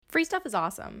Free stuff is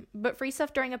awesome, but free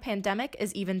stuff during a pandemic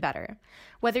is even better.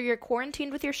 Whether you're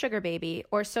quarantined with your sugar baby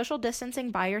or social distancing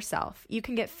by yourself, you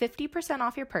can get 50%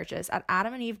 off your purchase at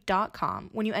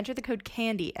adamandeve.com when you enter the code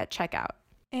CANDY at checkout.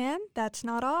 And that's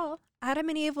not all. Adam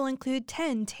and Eve will include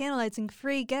 10 tantalizing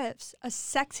free gifts, a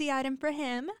sexy item for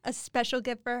him, a special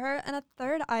gift for her, and a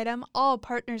third item all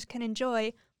partners can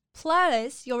enjoy.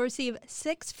 Plus, you'll receive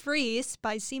 6 free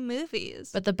spicy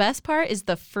movies. But the best part is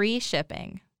the free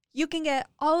shipping. You can get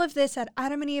all of this at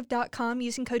adamandeve.com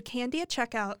using code CANDY at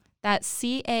checkout. That's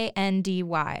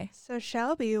CANDY. So,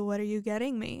 Shelby, what are you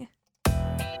getting me?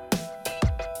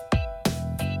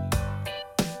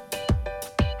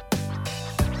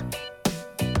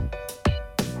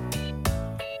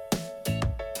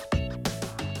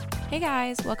 Hey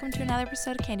guys, welcome to another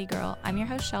episode of Candy Girl. I'm your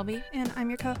host, Shelby. And I'm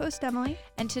your co-host, Emily.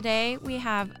 And today we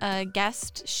have a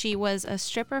guest. She was a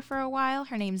stripper for a while.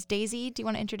 Her name's Daisy. Do you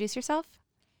want to introduce yourself?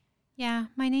 Yeah,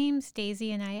 my name's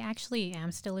Daisy, and I actually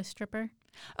am still a stripper.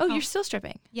 Oh, you're still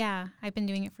stripping? Yeah, I've been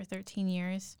doing it for 13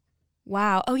 years.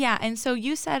 Wow. Oh, yeah. And so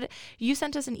you said you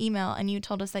sent us an email and you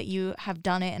told us that you have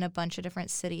done it in a bunch of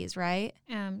different cities, right?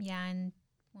 Yeah, in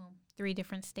 3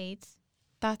 different states.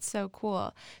 That's so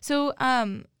cool. So,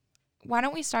 why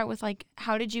don't we start with, like,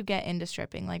 how did you get into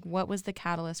stripping? Like, what was the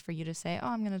catalyst for you to say, oh,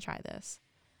 I'm going to try this?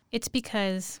 It's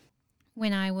because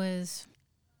when I was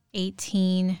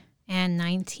 18 and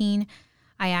 19,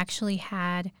 I actually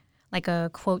had, like, a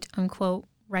quote-unquote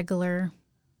regular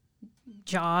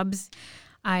jobs.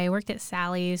 I worked at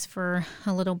Sally's for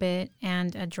a little bit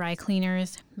and at dry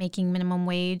cleaners, making minimum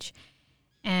wage.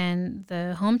 And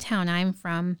the hometown I'm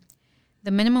from,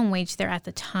 the minimum wage there at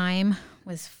the time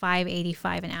was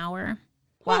 $5.85 an hour.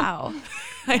 Wow.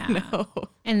 Yeah. I know.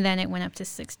 And then it went up to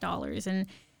 $6. And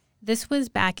this was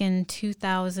back in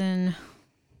 2000.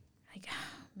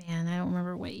 I don't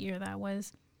remember what year that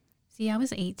was. See, I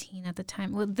was 18 at the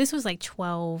time. Well, this was like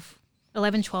 12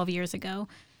 years ago.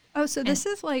 Oh, so this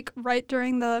is like right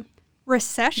during the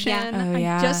recession. Yeah. Oh,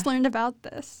 yeah. I just learned about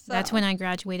this. So. That's when I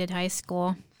graduated high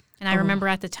school. And I remember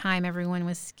at the time everyone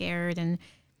was scared and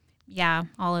yeah,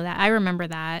 all of that. I remember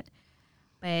that.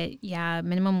 But yeah,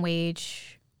 minimum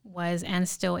wage was and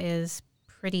still is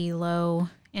pretty low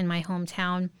in my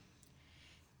hometown.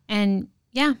 And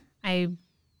yeah, I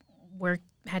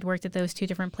had worked at those 2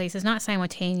 different places, not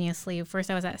simultaneously. First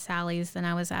I was at Sally's, then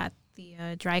I was at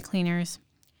the dry cleaners.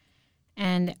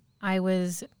 And I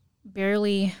was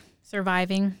barely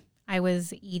surviving. I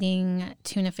was eating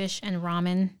tuna fish and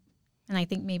ramen and I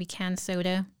think maybe canned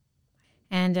soda.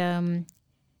 And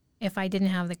if I didn't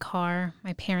have the car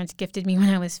my parents gifted me when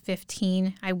I was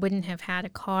 15, I wouldn't have had a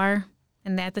car.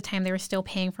 And at the time, they were still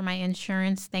paying for my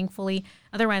insurance, thankfully.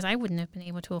 Otherwise, I wouldn't have been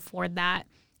able to afford that.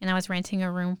 And I was renting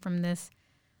a room from this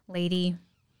lady.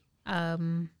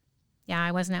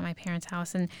 I wasn't at my parents'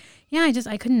 house. And yeah,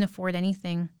 I couldn't afford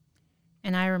anything.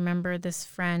 And I remember this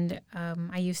friend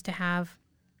I used to have.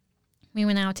 We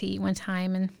went out to eat one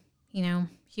time and,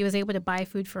 she was able to buy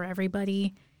food for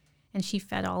everybody. And she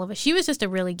fed all of us. She was just a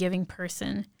really giving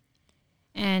person.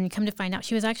 And come to find out,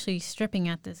 she was actually stripping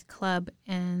at this club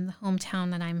in the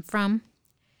hometown that I'm from.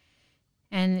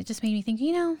 And it just made me think,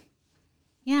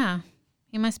 yeah,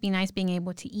 it must be nice being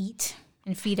able to eat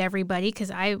and feed everybody because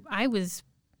I was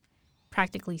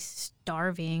practically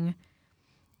starving.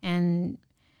 And,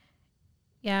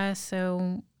 yeah,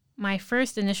 so my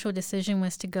first initial decision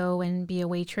was to go and be a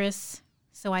waitress.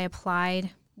 So I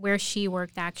applied where she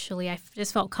worked, actually. I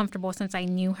just felt comfortable since I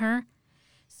knew her.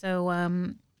 So,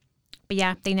 but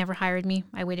yeah, they never hired me.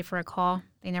 I waited for a call.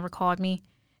 They never called me.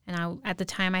 And at the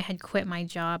time, I had quit my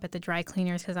job at the dry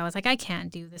cleaners because I was like, I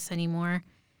can't do this anymore.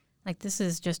 Like, this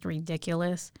is just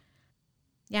ridiculous.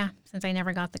 Yeah, since I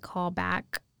never got the call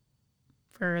back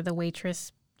for the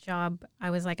waitress job, I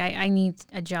was like, I need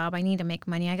a job. I need to make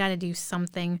money. I got to do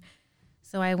something.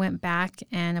 So I went back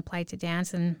and applied to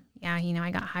dance and yeah, I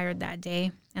got hired that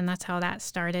day, and that's how that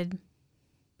started.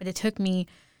 But it took me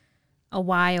a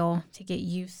while to get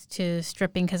used to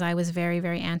stripping because I was very,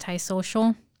 very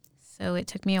antisocial. So it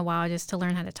took me a while just to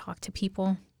learn how to talk to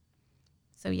people.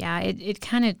 So yeah, it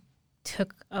kind of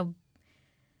took a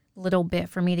little bit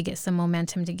for me to get some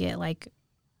momentum to get like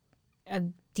a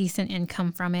decent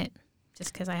income from it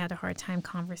just because I had a hard time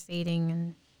conversating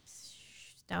and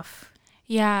stuff.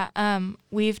 Yeah,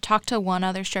 we've talked to one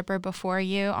other stripper before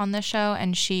you on the show,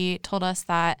 and she told us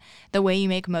that the way you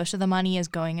make most of the money is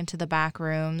going into the back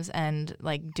rooms and,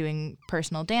 like, doing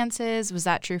personal dances. Was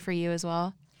that true for you as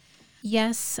well?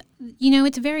 Yes.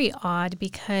 It's very odd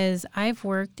because I've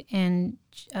worked in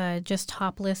just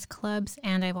topless clubs,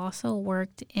 and I've also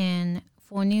worked in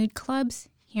full nude clubs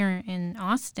here in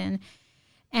Austin.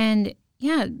 And,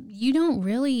 Yeah, no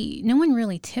one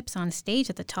really tips on stage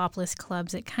at the topless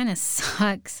clubs. It kind of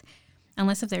sucks.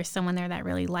 Unless if there's someone there that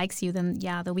really likes you, then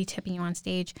yeah, they'll be tipping you on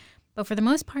stage. But for the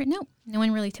most part, no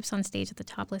one really tips on stage at the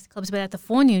topless clubs. But at the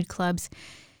full nude clubs,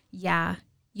 yeah,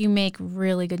 you make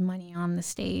really good money on the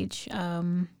stage.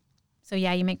 So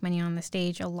yeah, you make money on the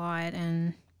stage a lot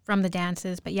and from the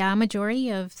dances. But yeah, a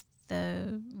majority of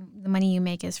the money you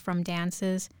make is from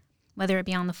dances, whether it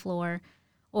be on the floor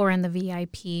or in the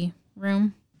VIP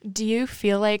room. Do you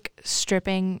feel like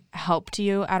stripping helped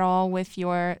you at all with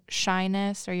your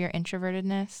shyness or your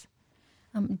introvertedness?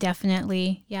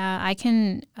 Definitely. Yeah, I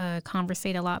can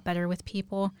conversate a lot better with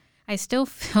people. I still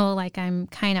feel like I'm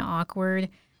kind of awkward.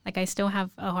 Like I still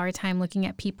have a hard time looking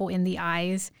at people in the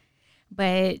eyes.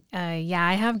 But yeah,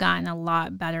 I have gotten a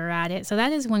lot better at it. So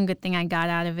that is one good thing I got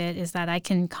out of it, is that I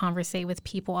can conversate with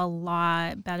people a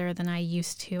lot better than I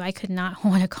used to. I could not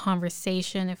hold a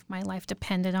conversation if my life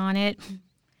depended on it.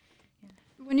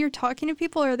 When you're talking to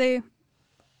people, are they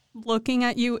looking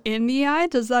at you in the eye?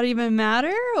 Does that even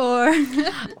matter? Or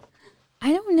I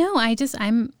don't know.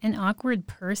 I'm an awkward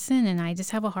person, and I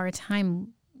just have a hard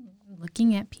time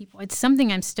looking at people. It's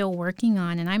something I'm still working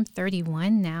on, and I'm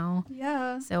 31 now.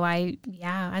 Yeah. So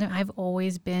I've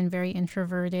always been very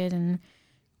introverted and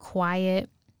quiet.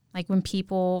 Like when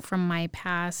people from my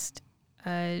past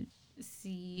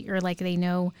see, or like they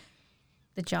know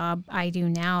the job I do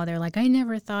now, they're like, I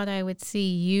never thought I would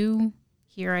see you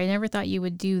here. I never thought you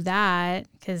would do that,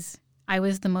 because I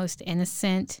was the most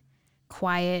innocent,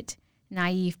 quiet,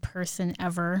 naive person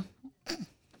ever.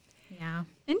 Yeah.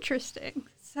 Interesting.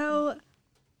 So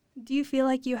do you feel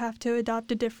like you have to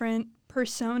adopt a different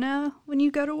persona when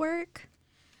you go to work?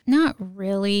 Not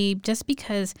really, just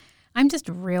because I'm just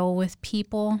real with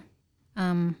people.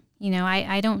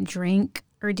 I don't drink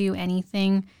or do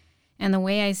anything. And the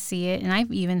way I see it, and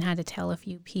I've even had to tell a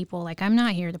few people, like, I'm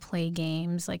not here to play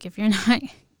games. Like, if you're not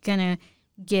going to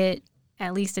get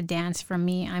at least a dance from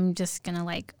me, I'm just going to,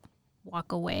 like,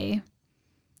 walk away.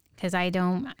 Because I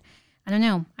don't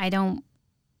know. I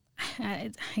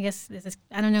guess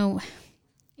I don't know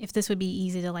if this would be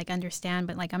easy to, like, understand,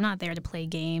 but, like, I'm not there to play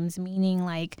games, meaning,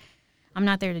 like, I'm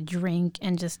not there to drink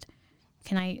and just...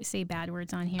 Can I say bad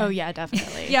words on here? Oh, yeah,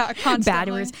 definitely. Yeah, constantly. Bad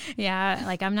words. Yeah,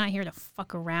 like I'm not here to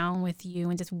fuck around with you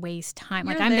and just waste time.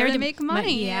 You're like I'm there to make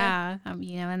money. Yeah,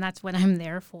 and that's what I'm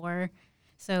there for.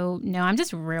 So, no, I'm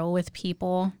just real with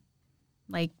people.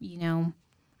 Like,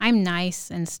 I'm nice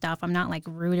and stuff. I'm not like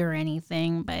rude or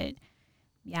anything, but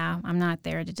yeah, I'm not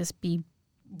there to just be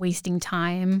wasting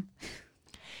time.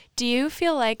 Do you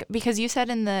feel like, because you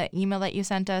said in the email that you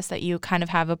sent us that you kind of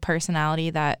have a personality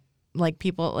that, like,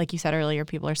 people, like you said earlier,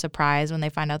 people are surprised when they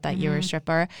find out that you're a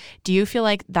stripper. Do you feel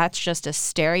like that's just a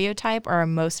stereotype, or are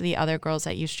most of the other girls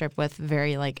that you strip with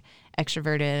very, like,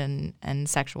 extroverted and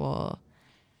sexual?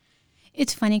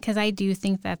 It's funny because I do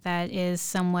think that is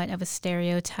somewhat of a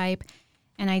stereotype,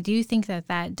 and I do think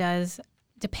that does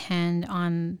depend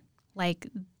on, like,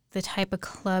 the type of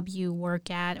club you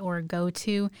work at or go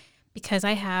to, because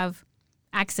I have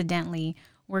accidentally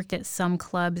worked at some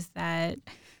clubs that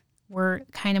were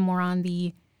kind of more on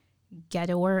the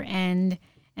ghettoer end.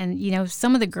 And,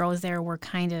 some of the girls there were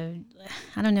kind of,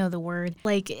 I don't know the word,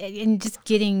 like, and just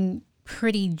getting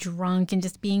pretty drunk and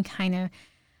just being kind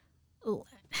of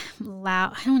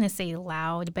loud. I don't want to say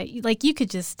loud, but, like, you could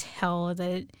just tell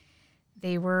that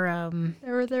they were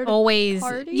there to always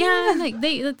party? Yeah, like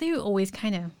they always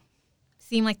kind of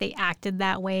seemed like they acted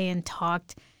that way and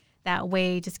talked that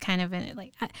way, just kind of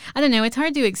like I don't know. It's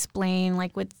hard to explain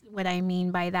like what I mean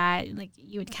by that. Like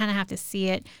you would kind of have to see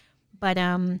it. But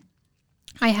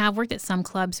I have worked at some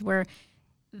clubs where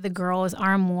the girls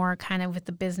are more kind of with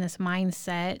the business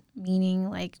mindset, meaning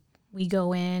like we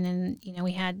go in and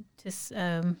we had to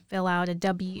fill out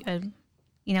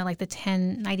like the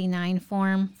 1099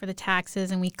 form for the taxes,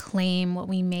 and we claim what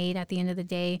we made at the end of the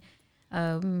day,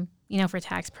 for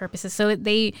tax purposes. So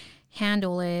they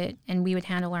handle it, and we would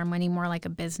handle our money more like a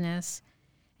business.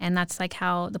 And that's like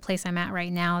how the place I'm at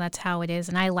right now, that's how it is.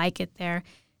 And I like it there.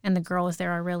 And the girls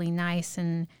there are really nice.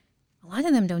 And a lot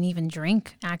of them don't even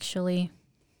drink, actually.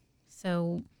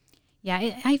 So,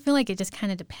 yeah, I feel like it just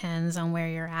kind of depends on where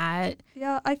you're at.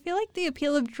 Yeah, I feel like the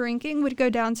appeal of drinking would go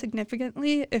down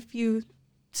significantly if you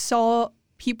saw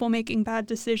people making bad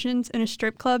decisions in a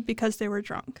strip club because they were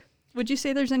drunk. Would you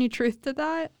say there's any truth to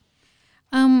that?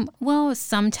 Well,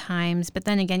 sometimes, but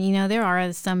then again, there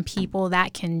are some people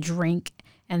that can drink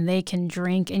and you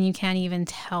can't even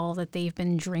tell that they've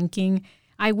been drinking.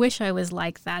 I wish I was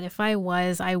like that. If I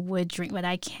was, I would drink, but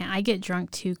I can't. I get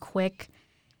drunk too quick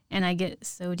and I get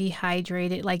so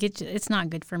dehydrated. Like it's not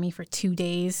good for me for 2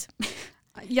 days.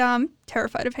 Yeah, I'm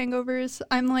terrified of hangovers.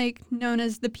 I'm like known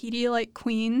as the Pedialyte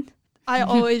queen. I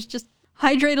always just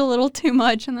hydrate a little too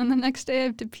much, and then the next day I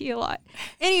have to pee a lot.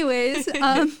 Anyways,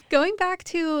 going back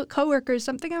to coworkers,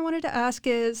 something I wanted to ask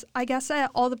is, I guess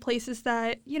at all the places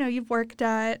that, you've worked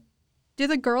at, do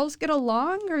the girls get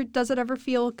along, or does it ever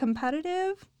feel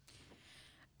competitive?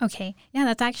 Okay. Yeah,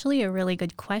 that's actually a really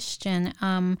good question.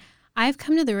 I've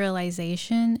come to the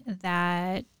realization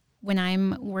that when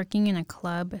I'm working in a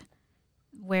club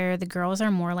where the girls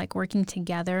are more like working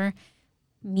together,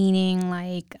 meaning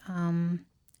like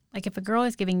if a girl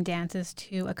is giving dances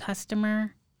to a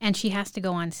customer and she has to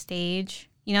go on stage,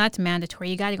 that's mandatory.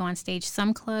 You got to go on stage.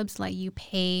 Some clubs let you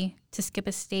pay to skip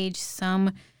a stage.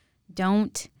 Some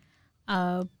don't.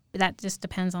 That just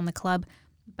depends on the club.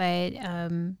 But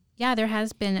yeah, there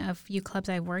has been a few clubs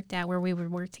I've worked at where we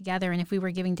would work together, and if we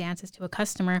were giving dances to a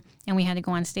customer and we had to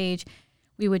go on stage,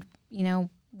 we would,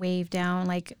 wave down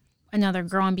like another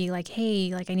girl and be like,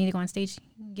 hey, like I need to go on stage,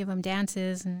 give them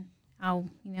dances, and I'll,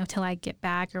 till I get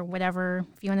back or whatever,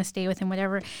 if you want to stay with him,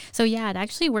 whatever. So yeah, it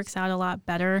actually works out a lot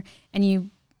better,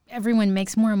 and everyone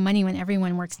makes more money when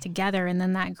everyone works together, and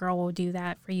then that girl will do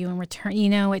that for you in return.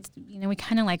 We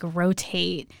kind of like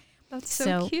rotate. That's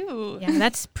so cute. Yeah,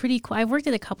 that's pretty cool. I've worked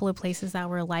at a couple of places that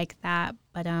were like that,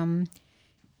 but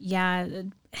yeah,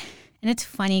 and it's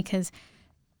funny because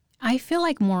I feel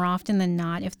like more often than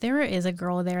not, if there is a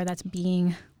girl there that's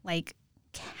being like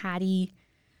catty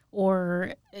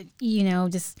or,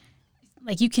 just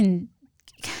like I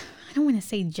don't want to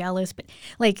say jealous, but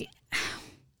like,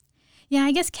 yeah,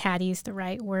 I guess catty is the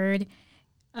right word.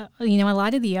 A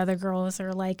lot of the other girls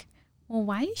are like, well,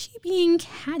 why is she being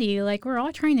catty? Like, we're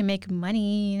all trying to make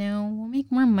money, we'll make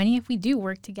more money if we do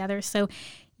work together. So,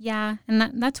 yeah,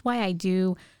 and that's why I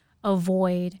do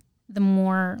avoid the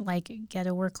more, like,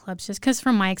 ghetto clubs, just because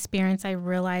from my experience, I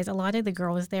realize a lot of the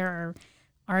girls there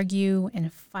argue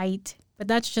and fight, but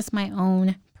that's just my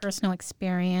own personal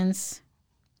experience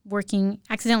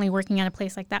accidentally working at a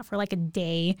place like that for, like, a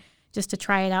day just to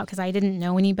try it out because I didn't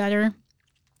know any better,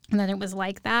 and then it was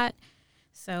like that.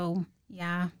 So,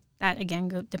 yeah. That, again,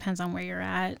 depends on where you're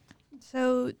at.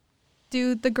 So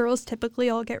do the girls typically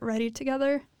all get ready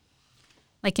together?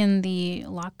 Like in the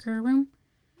locker room?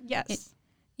 Yes.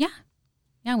 Yeah.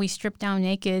 Yeah, we strip down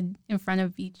naked in front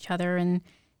of each other, and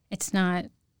it's not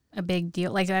a big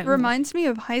deal. Like that reminds me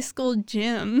of high school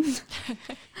gym.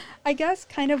 I guess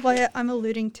kind of what I'm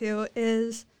alluding to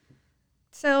is,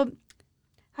 so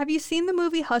have you seen the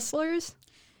movie Hustlers?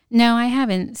 No, I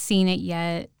haven't seen it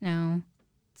yet. No.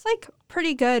 It's like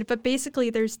pretty good, but basically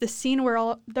there's this scene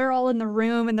where they're all in the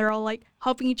room and they're all like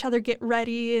helping each other get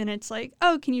ready, and it's like,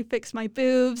 oh, can you fix my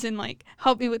boobs and like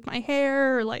help me with my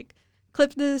hair or like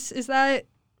clip this? Is that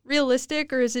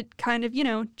realistic, or is it kind of,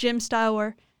 gym style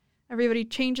where everybody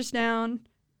changes down,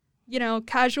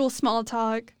 casual small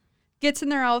talk, gets in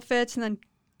their outfits, and then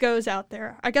goes out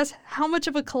there? I guess how much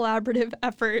of a collaborative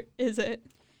effort is it?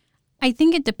 I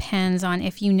think it depends on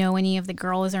if you know any of the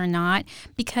girls or not,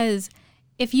 because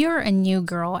if you're a new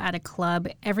girl at a club,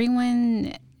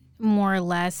 everyone more or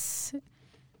less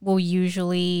will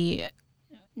usually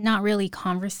not really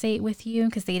conversate with you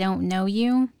because they don't know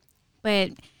you.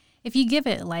 But if you give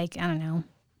it like, I don't know,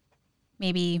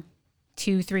 maybe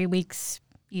 2-3 weeks,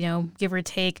 give or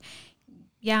take,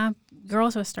 yeah,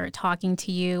 girls will start talking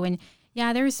to you. And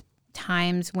yeah, there's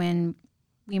times when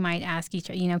we might ask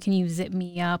each other, can you zip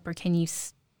me up or can you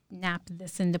snap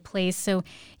this into place? So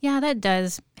yeah, that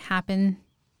does happen.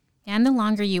 And the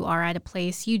longer you are at a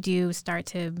place, you do start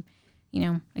to,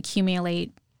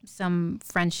 accumulate some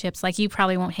friendships. Like you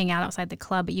probably won't hang out outside the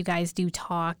club, but you guys do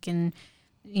talk and,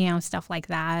 stuff like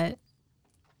that.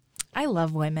 I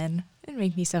love women. It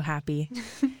makes me so happy.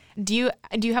 Do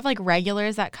you have like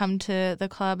regulars that come to the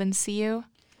club and see you?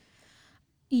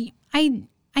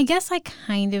 I guess I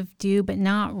kind of do, but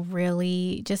not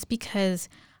really, just because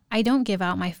I don't give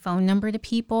out my phone number to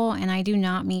people, and I do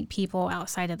not meet people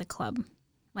outside of the club.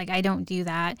 Like, I don't do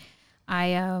that.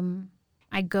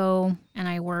 I go and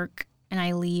I work and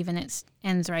I leave, and it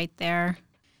ends right there.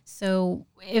 So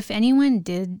if anyone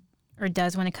did or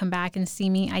does want to come back and see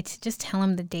me, I just tell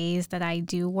them the days that I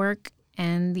do work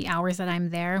and the hours that I'm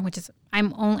there, which is I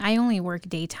only work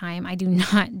daytime. I do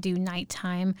not do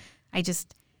nighttime. I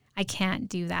can't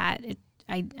do that.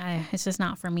 It's just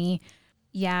not for me.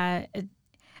 Yeah.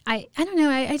 I don't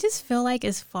know. I just feel like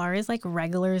as far as like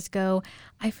regulars go,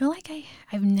 I feel like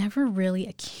I've never really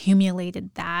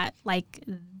accumulated that like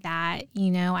that,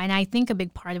 and I think a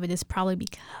big part of it is probably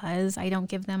because I don't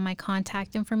give them my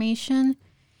contact information.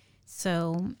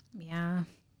 So, yeah.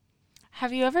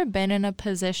 Have you ever been in a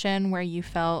position where you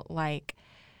felt like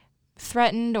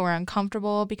threatened or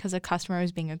uncomfortable because a customer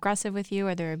was being aggressive with you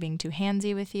or they were being too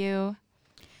handsy with you?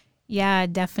 Yeah,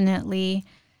 definitely.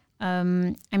 I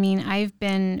mean, I've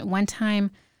been one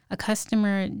time a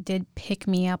customer did pick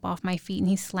me up off my feet and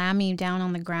he slammed me down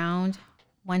on the ground.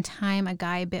 One time a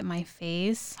guy bit my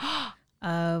face.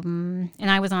 And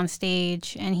I was on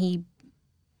stage and he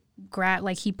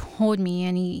pulled me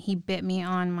and he bit me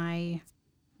on my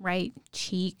right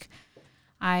cheek.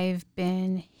 I've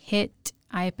been hit.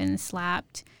 I've been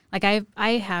slapped. Like I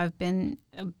have been,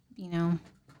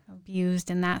 abused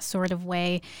in that sort of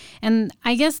way. And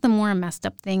I guess the more messed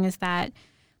up thing is that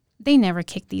they never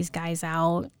kick these guys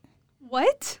out.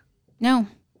 What? No,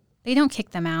 they don't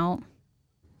kick them out.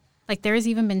 Like there's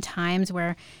even been times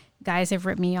where guys have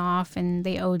ripped me off and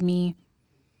they owed me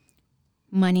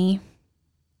money.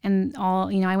 And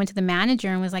I went to the manager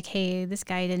and was like, hey, this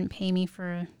guy didn't pay me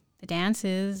for the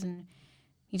dances. And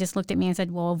he just looked at me and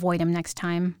said, well, avoid him next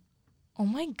time. Oh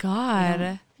my God.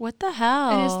 Yeah. What the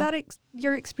hell? And is that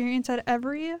your experience at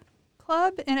every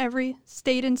club in every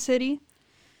state and city?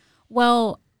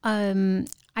 Well,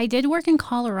 I did work in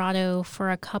Colorado for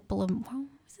a couple of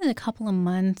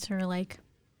months or like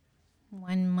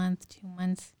 1 month, 2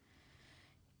 months.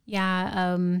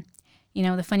 Yeah.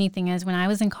 The funny thing is when I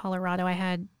was in Colorado, I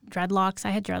had dreadlocks.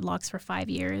 I had dreadlocks for 5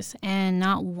 years and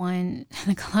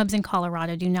the clubs in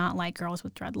Colorado do not like girls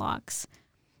with dreadlocks.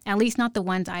 At least not the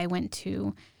ones I went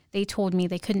to. They told me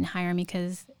they couldn't hire me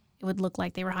because it would look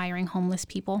like they were hiring homeless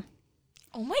people.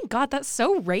 Oh my God, that's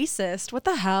so racist. What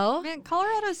the hell? Man,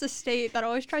 Colorado's a state that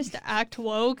always tries to act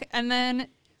woke and then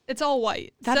it's all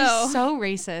white. That is so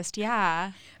racist,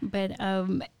 yeah. But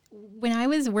when I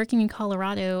was working in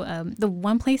Colorado, the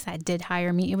one place that did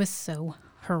hire me, it was so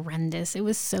horrendous. It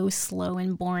was so slow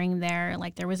and boring there.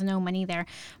 Like there was no money there.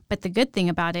 But the good thing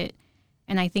about it,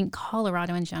 and I think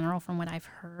Colorado in general, from what I've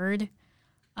heard,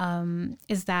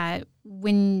 is that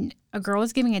when a girl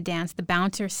is giving a dance, the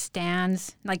bouncer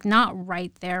stands like not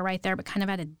right there, but kind of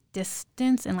at a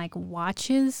distance and like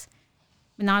watches,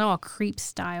 not all creep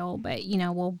style, but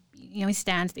he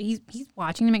stands, he's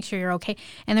watching to make sure you're okay.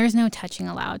 And there's no touching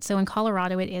allowed. So in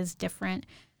Colorado, it is different.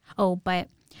 Oh, but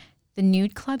the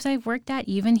nude clubs I've worked at,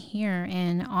 even here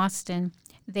in Austin,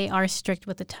 they are strict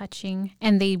with the touching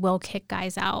and they will kick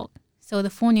guys out. So the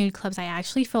full nude clubs, I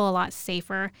actually feel a lot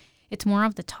safer. It's more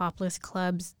of the topless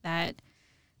clubs that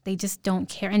they just don't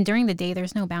care. And during the day,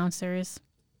 there's no bouncers.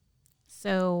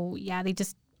 So yeah, they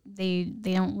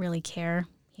don't really care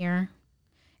here.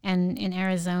 And in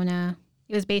Arizona,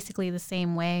 it was basically the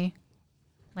same way.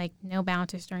 Like no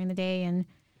bouncers during the day. And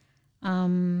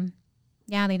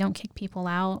they don't kick people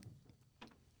out.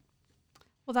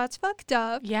 Well, that's fucked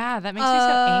up. Yeah, that makes me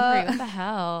so angry. What the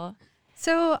hell?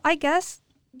 So I guess,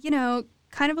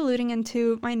 kind of alluding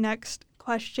into my next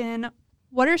question,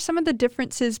 what are some of the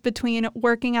differences between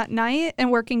working at night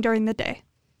and working during the day?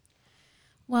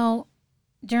 Well,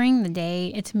 during the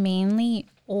day, it's mainly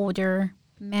older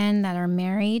men that are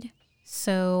married.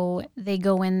 So they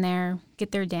go in there,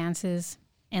 get their dances,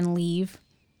 and leave.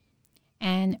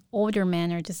 And older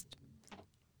men are just,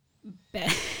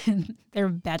 they're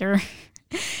better.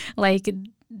 Like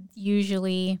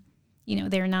usually,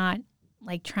 they're not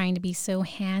like trying to be so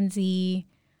handsy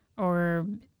or,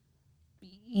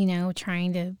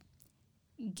 trying to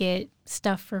get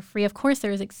stuff for free. Of course,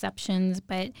 there's exceptions,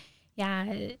 but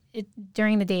yeah,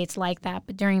 during the day it's like that.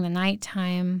 But during the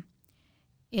nighttime,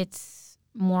 it's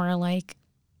more like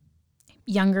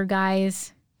younger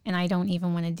guys, and I don't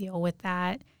even want to deal with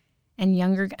that. And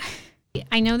younger guys.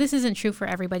 I know this isn't true for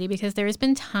everybody because there's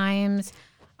been times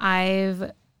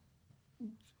I've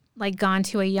like gone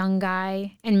to a young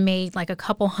guy and made like a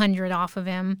couple $100 off of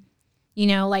him,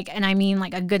 and I mean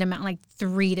like a good amount, like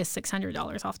 $300 to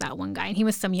 $600 off that one guy. And he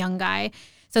was some young guy.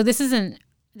 So this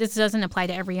doesn't apply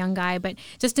to every young guy, but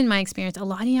just in my experience, a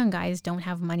lot of young guys don't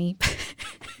have money.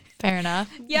 Fair enough.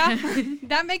 Yeah,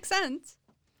 that makes sense.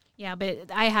 Yeah,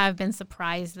 but I have been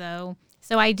surprised though.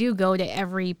 So I do go to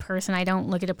every person. I don't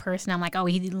look at a person. I'm like, oh,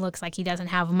 he looks like he doesn't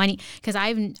have money, because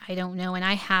I don't know. And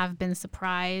I have been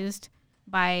surprised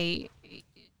by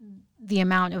the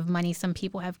amount of money some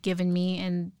people have given me,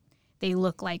 and they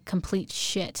look like complete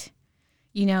shit.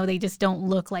 They just don't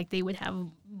look like they would have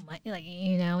money. Like,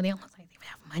 they don't look like they would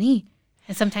have money.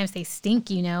 And sometimes they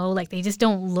stink, like they just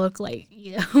don't look like,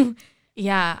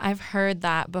 Yeah, I've heard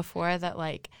that before, that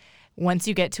like once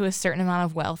you get to a certain amount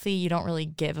of wealthy, you don't really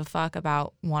give a fuck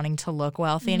about wanting to look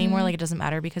wealthy anymore. Like it doesn't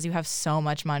matter because you have so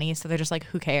much money. So they're just like,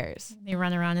 who cares? They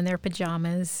run around in their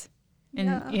pajamas.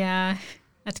 And yeah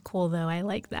that's cool though. I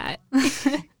like that.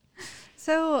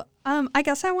 So I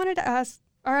guess I wanted to ask,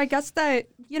 or I guess that,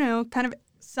 kind of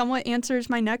somewhat answers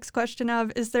my next question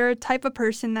of, is there a type of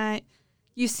person that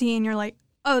you see and you're like,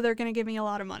 oh, they're going to give me a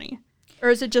lot of money? Or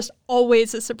is it just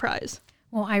always a surprise?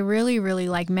 Well, I really, really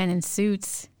like men in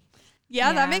suits.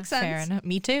 Yeah, that makes sense. Fair enough.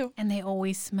 Me too. And they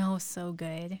always smell so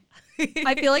good.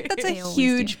 I feel like that's a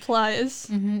huge plus.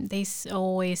 Mm-hmm. They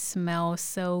always smell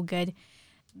so good.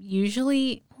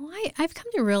 Usually, I've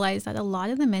come to realize that a lot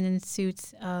of the men in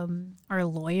suits are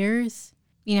lawyers.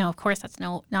 You know, of course, that's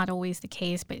not always the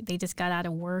case, but they just got out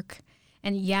of work.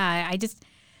 And yeah,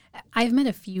 I've met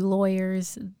a few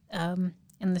lawyers in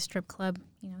the strip club.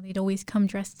 You know, they'd always come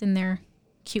dressed in their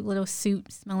cute little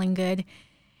suit, smelling good.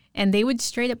 And they would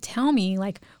straight up tell me,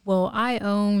 like, well, I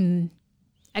own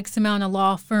X amount of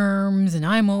law firms, and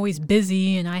I'm always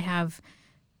busy, and I have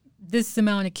this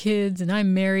amount of kids, and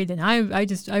I'm married, and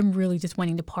I'm really just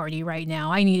wanting to party right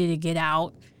now. I needed to get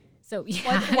out. So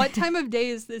yeah. What time of day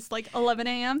is this? Like 11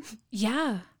 a.m.?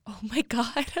 Yeah. Oh my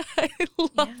God. I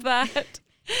love that.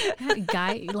 That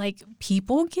guy, like,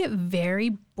 people get very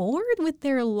bored with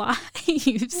their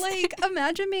lives. Like,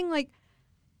 imagine being like,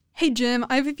 hey, Jim,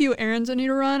 I have a few errands I need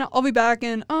to run. I'll be back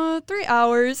in 3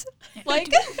 hours.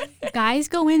 Like, guys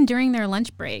go in during their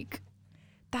lunch break.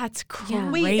 That's crazy.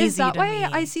 Yeah. wait, is that to why me.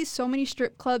 I see so many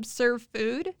strip clubs serve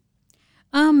food?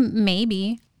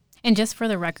 Maybe. And just for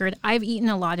the record, I've eaten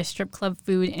a lot of strip club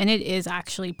food, and it is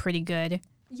actually pretty good.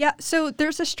 Yeah, so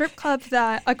there's a strip club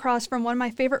that across from one of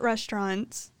my favorite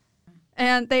restaurants,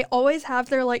 and they always have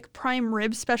their, like, prime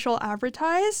rib special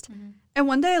advertised. Mm-hmm. And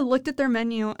one day I looked at their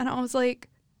menu, and I was like,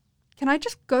 can I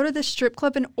just go to this strip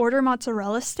club and order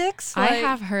mozzarella sticks? I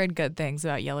have heard good things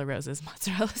about Yellow Rose's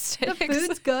mozzarella sticks. The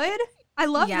food's good? I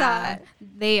love that.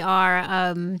 They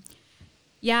are,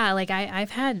 like I've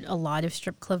had a lot of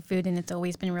strip club food, and it's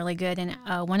always been really good. And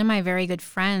one of my very good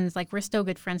friends, like, we're still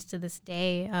good friends to this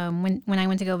day. When I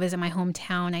went to go visit my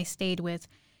hometown, I stayed with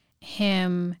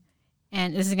him,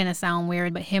 and this is going to sound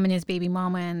weird, but him and his baby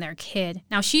mama and their kid.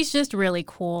 Now, she's just really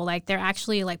cool. Like, they're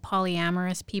actually, like,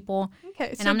 polyamorous people. Okay,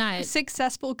 and so I'm not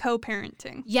successful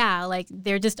co-parenting. Yeah, like,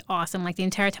 they're just awesome. Like, the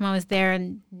entire time I was there,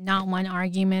 and not one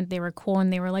argument. They were cool,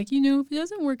 and they were like, you know, if it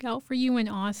doesn't work out for you in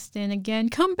Austin again,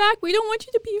 come back. We don't want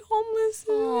you to be homeless.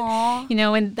 Aww. You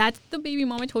know, and that's the baby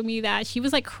mama told me that. She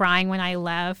was, like, crying when I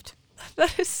left.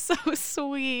 That is so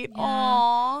sweet. Yeah.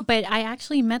 Aww. But I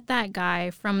actually met that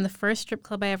guy from the first strip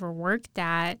club I ever worked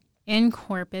at in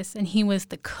Corpus, and he was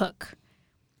the cook.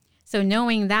 So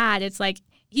knowing that, it's like,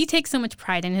 he takes so much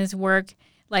pride in his work.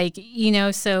 Like, you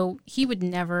know, so he would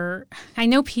never, I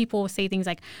know people say things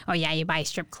like, oh yeah, you buy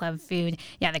strip club food.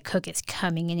 Yeah, the cook is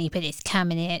coming and he put his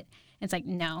cum in it. It's like,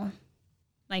 no.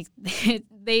 Like,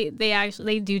 they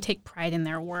do take pride in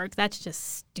their work. That's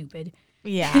just stupid.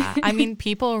 Yeah. I mean,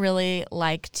 people really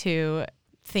like to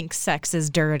think sex is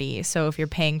dirty. So if you're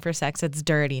paying for sex, it's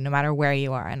dirty no matter where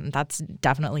you are. And that's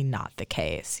definitely not the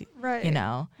case. Right. You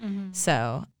know? Mm-hmm.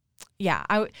 So, yeah.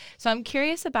 So I'm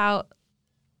curious about,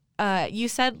 you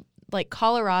said, like,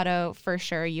 Colorado, for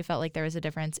sure, you felt like there was a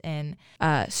difference in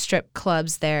strip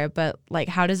clubs there. But, like,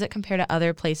 how does it compare to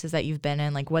other places that you've been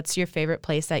in? Like, what's your favorite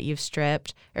place that you've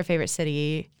stripped, or favorite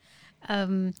city?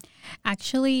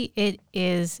 Actually, it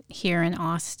is here in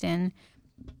Austin,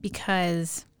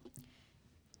 because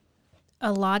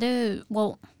all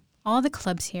the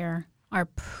clubs here are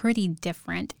pretty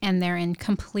different, and they're in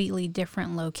completely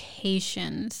different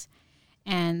locations.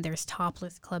 And there's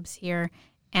topless clubs here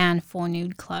and full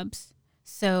nude clubs.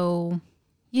 So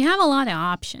you have a lot of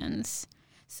options.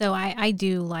 So I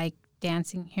do like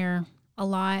dancing here a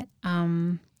lot.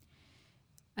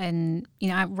 And, you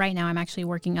know, right now I'm actually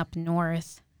working up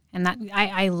north, and that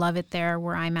I love it there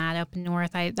where I'm at up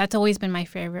north. That's always been my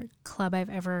favorite club I've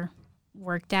ever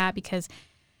worked at, because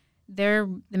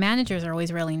the managers are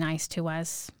always really nice to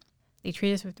us. They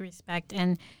treat us with respect,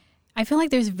 and I feel like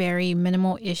there's very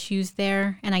minimal issues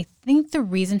there. And I think the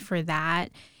reason for that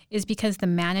is because the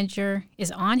manager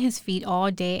is on his feet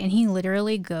all day, and he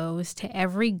literally goes to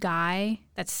every guy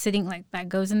that's sitting, like, that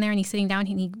goes in there, and he's sitting down,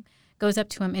 and he goes up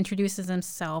to him, introduces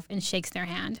himself, and shakes their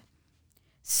hand.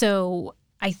 So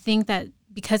I think that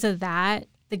because of that,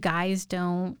 the guys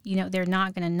don't, you know, they're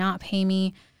not going to not pay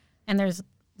me. And there's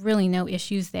really no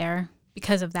issues there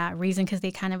because of that reason, because they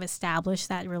kind of establish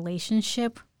that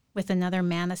relationship with another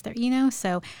man that's there, you know?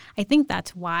 So I think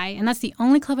that's why. And that's the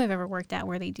only club I've ever worked at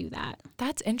where they do that.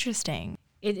 That's interesting.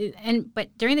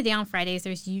 But during the day on Fridays,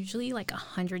 there's usually like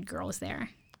 100 girls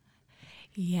there.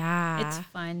 Yeah. It's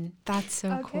fun. That's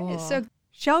so cool. So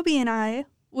Shelby and I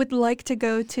would like to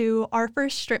go to our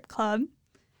first strip club.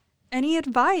 Any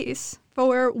advice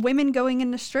for women going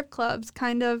into strip clubs?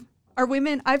 Kind of, are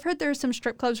women, I've heard there's some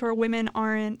strip clubs where women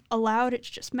aren't allowed, it's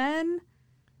just men.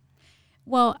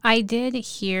 Well, I did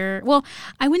hear, well,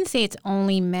 I wouldn't say it's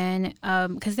only men,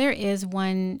 because there is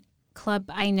one club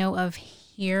I know of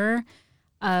here.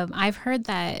 I've heard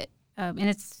that, and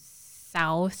it's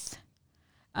south.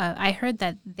 I heard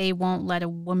that they won't let a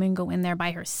woman go in there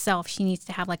by herself. She needs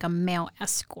to have like a male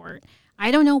escort.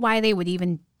 I don't know why they would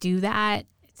even do that.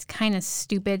 It's kind of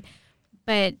stupid.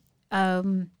 But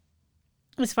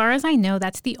as far as I know,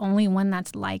 that's the only one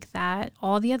that's like that.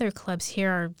 All the other clubs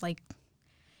here are like,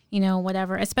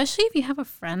 whatever. Especially if you have a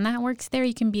friend that works there,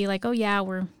 you can be like, oh, yeah,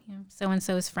 we're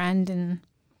so-and-so's friend. And,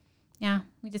 yeah,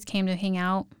 we just came to hang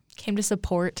out. Came to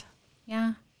support.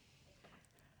 Yeah.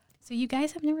 So you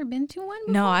guys have never been to one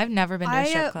before? No, I've never been to a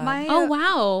strip club. Oh,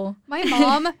 wow. My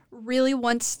mom really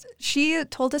wants, she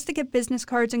told us to get business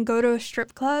cards and go to a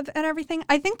strip club and everything.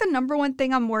 I think the number one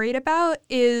thing I'm worried about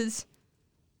is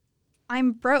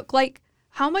I'm broke. Like,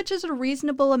 how much is a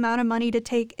reasonable amount of money to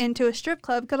take into a strip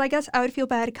club? Because I guess I would feel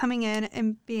bad coming in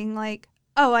and being like,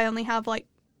 oh, I only have like,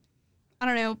 I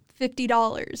don't know,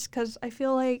 $50. Because I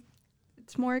feel like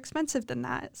it's more expensive than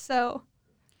that. So...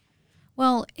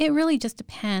 Well, it really just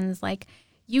depends. Like,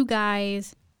 you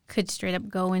guys could straight up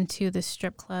go into the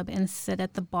strip club and sit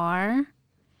at the bar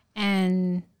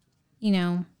and, I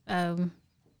don't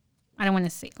want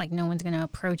to say, like, no one's going to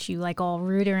approach you, like, all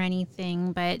rude or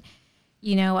anything. But,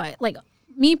 like,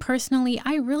 me personally,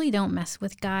 I really don't mess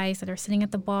with guys that are sitting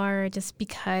at the bar just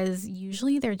because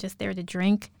usually they're just there to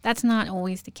drink. That's not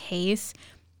always the case.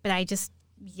 But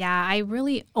I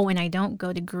really, and I don't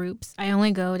go to groups. I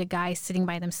only go to guys sitting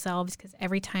by themselves because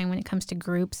every time when it comes to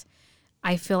groups,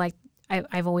 I feel like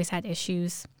I've always had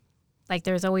issues. Like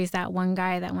there's always that one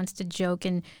guy that wants to joke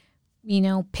and,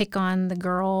 pick on the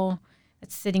girl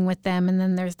that's sitting with them. And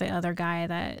then there's the other guy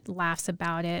that laughs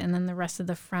about it. And then the rest of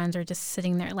the friends are just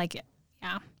sitting there like,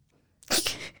 yeah.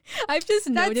 I've just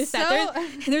noticed that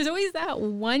there's always that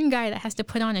one guy that has to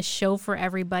put on a show for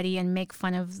everybody and make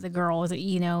fun of the girls,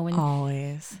 and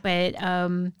always. But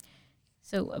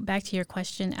so back to your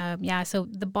question, so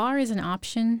the bar is an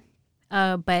option,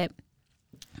 but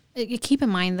keep in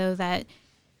mind though that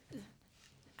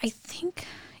I think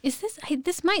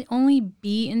this might only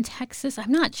be in Texas.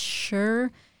 I'm not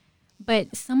sure,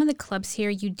 but some of the clubs here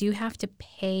you do have to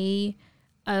pay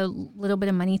a little bit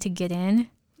of money to get in.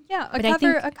 Yeah,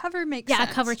 a cover makes sense.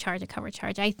 Yeah, a cover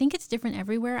charge. I think it's different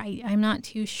everywhere. I'm not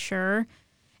too sure.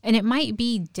 And it might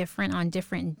be different on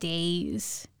different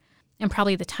days and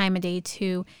probably the time of day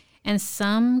too. And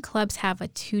some clubs have a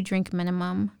 2-drink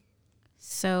minimum.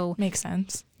 So makes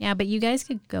sense. Yeah, but you guys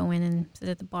could go in and sit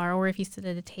at the bar, or if you sit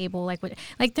at a table, like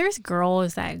there's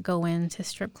girls that go into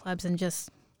strip clubs and just,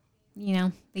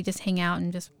 they just hang out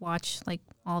and just watch like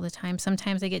all the time.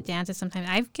 Sometimes they get dances. Sometimes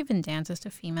I've given dances to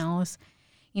females.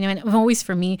 And I always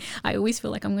feel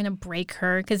like I'm going to break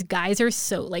her because guys are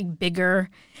so like bigger.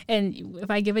 And if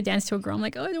I give a dance to a girl, I'm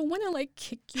like, oh, I don't want to like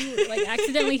kick you, like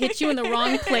accidentally hit you in the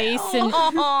wrong place and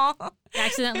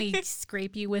accidentally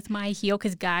scrape you with my heel.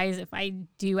 Because guys, if I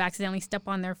do accidentally step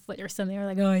on their foot or something, they're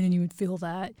like, oh, I didn't even feel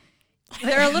that.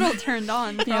 They're a little turned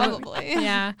on, probably.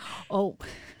 Yeah. Oh.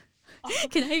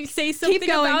 Can I say something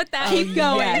about that? Keep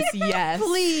going. Yes.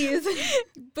 Please.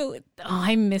 But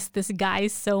I miss this guy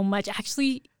so much.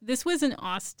 Actually, this was in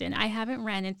Austin.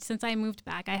 Since I moved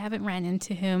back, I haven't ran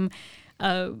into him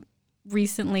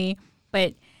recently.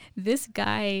 But this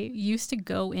guy used to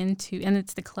go into, and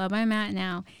it's the club I'm at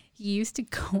now, he used to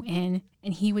go in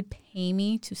and he would pay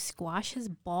me to squash his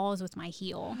balls with my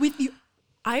heel. With you?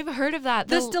 I've heard of that.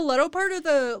 The stiletto part or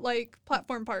the like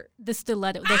platform part? The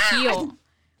stiletto, the heel.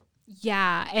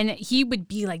 Yeah, and he would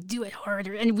be like, do it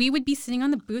harder. And we would be sitting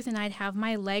on the booth and I'd have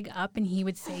my leg up and he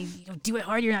would say, do it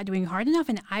harder, you're not doing hard enough.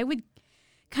 And I would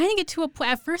kind of get to a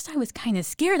point. At first I was kind of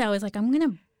scared. I was like, I'm going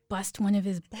to bust one of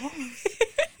his balls.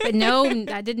 But no,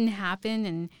 that didn't happen.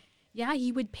 And yeah,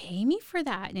 he would pay me for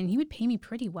that. And he would pay me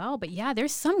pretty well. But yeah,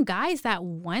 there's some guys that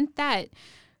want that.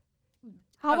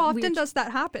 How often does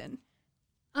that happen?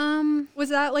 Was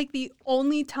that like the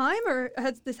only time, or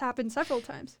has this happened several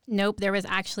times? Nope. There was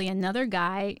actually another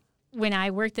guy when I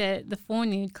worked at the full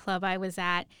nude club I was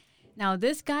at. Now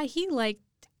this guy, he liked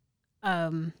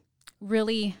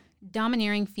really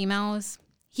domineering females.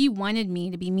 He wanted me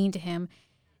to be mean to him,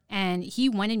 and he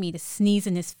wanted me to sneeze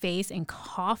in his face and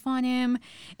cough on him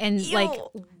and Ew. like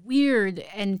weird.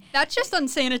 And that's just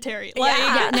unsanitary. No,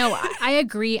 I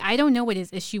agree. I don't know what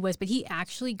his issue was, but he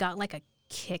actually got like a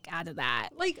kick out of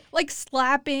that. Like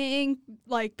slapping,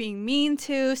 like being mean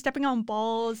to, stepping on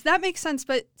balls. That makes sense,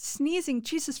 but sneezing,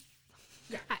 Jesus.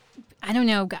 I don't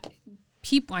know.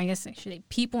 People, I guess actually,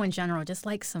 people in general just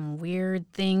like some weird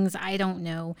things. I don't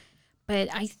know. But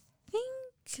I think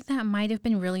that might have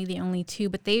been really the only two,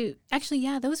 but they actually,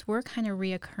 yeah, those were kind of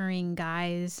reoccurring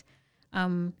guys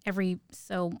every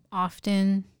so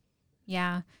often.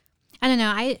 Yeah. I don't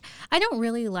know. I don't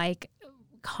really like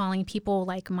calling people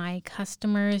like my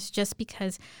customers, just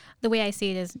because the way I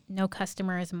see it is no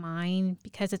customer is mine,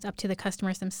 because it's up to the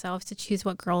customers themselves to choose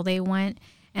what girl they want.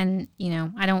 And,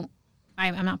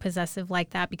 I'm not possessive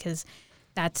like that, because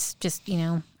that's just,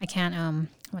 I can't,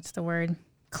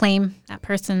 claim that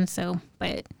person. So,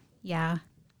 but yeah,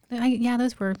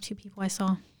 those were two people I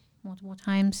saw multiple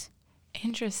times.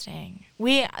 Interesting.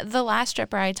 The last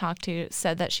stripper I talked to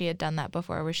said that she had done that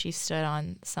before, where she stood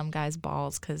on some guy's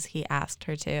balls because he asked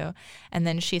her to. And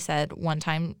then she said one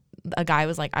time a guy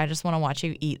was like, I just want to watch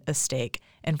you eat a steak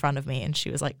in front of me. And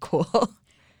she was like, cool.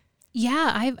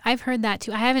 Yeah, I've heard that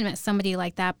too. I haven't met somebody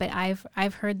like that, but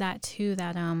I've heard that too,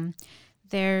 that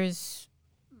there's,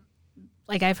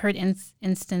 like, I've heard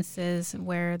instances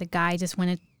where the guy just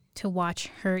wanted to watch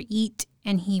her eat,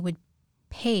 and he would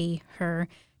pay her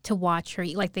to watch her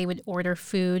eat. Like, they would order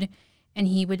food and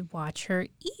he would watch her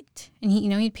eat, and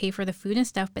he'd pay for the food and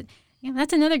stuff. But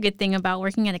that's another good thing about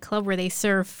working at a club where they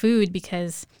serve food,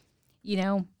 because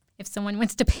if someone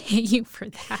wants to pay you for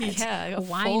that,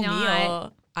 why full not?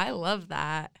 Meal. I love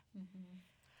that. Mm-hmm.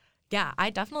 Yeah, I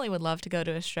definitely would love to go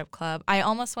to a strip club. I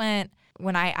almost went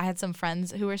when I had some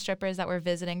friends who were strippers that were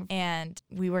visiting, and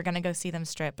we were going to go see them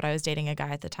strip, but I was dating a guy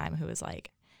at the time who was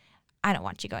like, I don't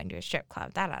want you going to a strip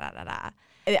club, da-da-da-da-da.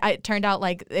 It turned out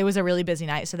like it was a really busy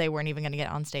night, so they weren't even going to get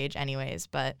on stage anyways.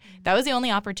 But that was the only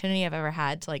opportunity I've ever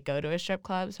had to like go to a strip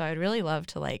club. So I'd really love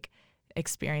to like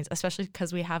experience, especially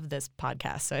because we have this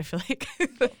podcast. So I feel like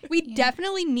we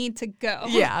definitely need to go.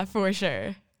 Yeah, for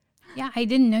sure. Yeah, I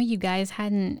didn't know you guys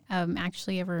hadn't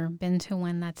actually ever been to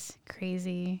one. That's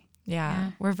crazy.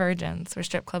 Yeah, we're virgins. We're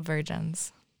strip club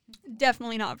virgins.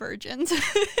 Definitely not virgins.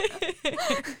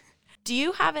 Do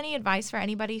you have any advice for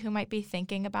anybody who might be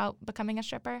thinking about becoming a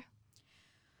stripper?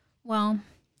 Well,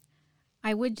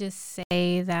 I would just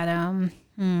say that,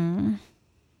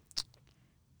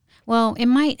 well, it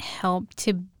might help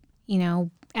to,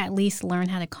 at least learn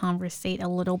how to conversate a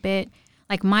little bit.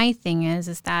 Like, my thing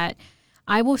is that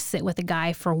I will sit with a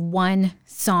guy for one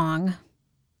song,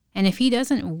 and if he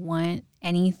doesn't want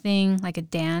anything like a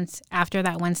dance after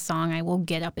that one song, I will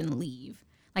get up and leave.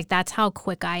 Like, that's how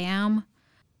quick I am.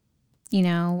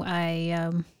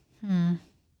 I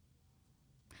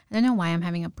don't know why I'm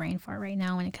having a brain fart right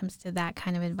now when it comes to that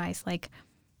kind of advice. Like,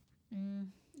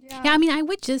 I mean, I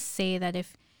would just say that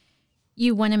if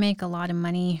you want to make a lot of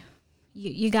money,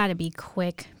 you got to be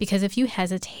quick, because if you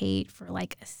hesitate for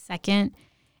like a second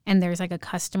and there's like a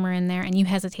customer in there and you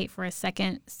hesitate for a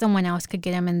second, someone else could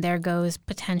get him, and there goes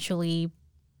potentially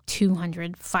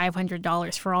 $200,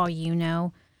 $500 for all you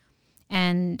know.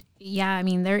 And I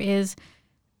mean, there is,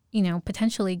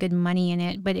 potentially good money in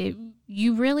it, but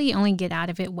you really only get out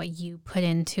of it what you put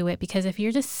into it. Because if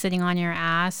you're just sitting on your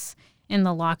ass in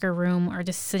the locker room, or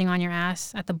just sitting on your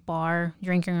ass at the bar,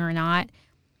 drinking or not,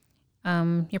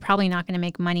 you're probably not going to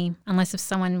make money, unless if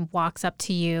someone walks up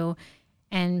to you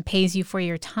and pays you for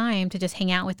your time to just hang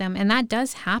out with them. And that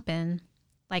does happen.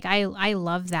 Like, I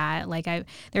love that. Like,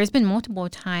 there's been multiple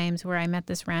times where I met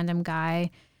this random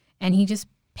guy, and he just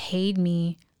paid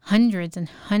me hundreds and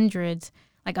hundreds,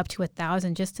 like up to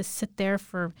 $1,000, just to sit there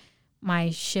for my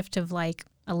shift of like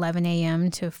 11 a.m.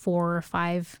 to 4 or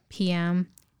 5 p.m.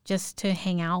 just to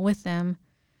hang out with them.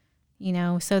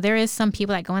 So there is some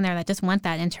people that go in there that just want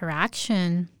that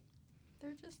interaction.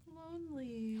 They're just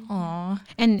lonely. Aw.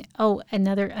 And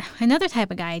another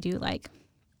type of guy I do like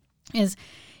is,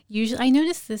 usually, I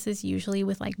notice this is usually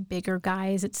with like bigger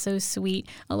guys. It's so sweet.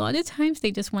 A lot of times they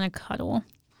just want to cuddle.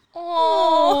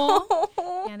 Oh.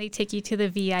 Yeah, they take you to the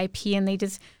VIP, and they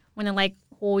just want to like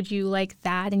hold you like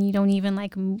that, and you don't even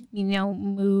like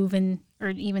move or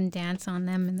even dance on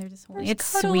them, and they're just holding. It's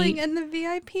cuddling sweet in the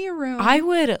VIP room. I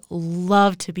would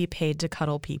love to be paid to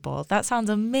cuddle people. That sounds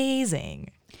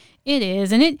amazing. It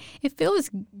is, and it feels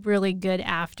really good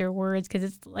afterwards, because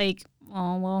it's like,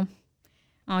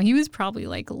 he was probably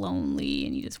like lonely,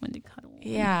 and you just wanted to cuddle.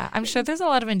 Yeah, I'm sure there's a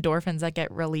lot of endorphins that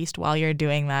get released while you're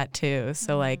doing that too.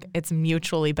 So like, it's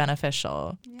mutually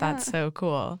beneficial. Yeah. That's so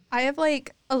cool. I have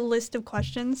like a list of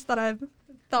questions that I've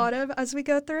thought of as we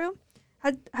go through.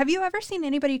 Have you ever seen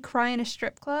anybody cry in a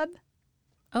strip club?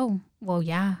 Oh, well,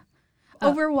 yeah.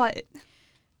 Over what?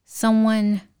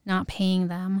 Someone not paying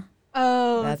them.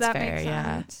 Oh, that's that fair, makes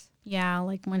sense. Yeah,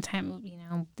 like one time,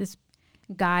 this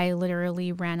guy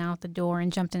literally ran out the door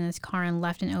and jumped in his car and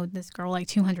left, and owed this girl like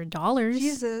 $200.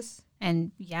 Jesus.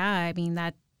 And I mean,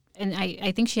 that and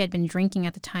I think she had been drinking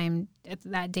at the time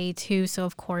that day too. So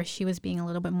of course she was being a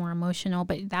little bit more emotional,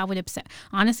 but that would upset.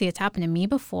 Honestly, it's happened to me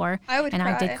before. I would and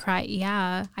cry. I did cry.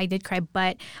 Yeah, I did cry,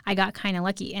 but I got kind of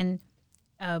lucky. And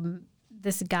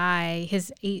this guy,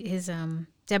 his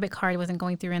debit card wasn't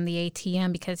going through in the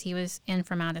ATM because he was in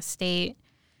from out of state,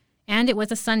 and it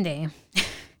was a Sunday.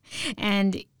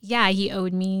 And yeah, he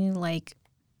owed me like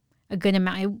a good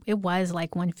amount. It was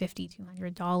like $150,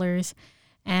 $200.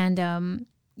 And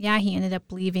yeah, he ended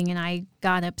up leaving, and I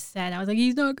got upset. I was like,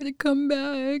 he's not going to come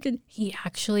back. And he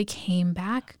actually came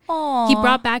back. Aww. He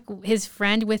brought back his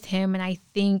friend with him. And I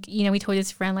think, he told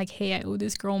his friend, like, hey, I owe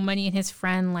this girl money. And his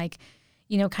friend, like,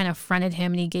 kind of fronted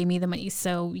him, and he gave me the money.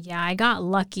 So yeah, I got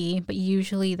lucky. But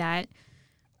usually that,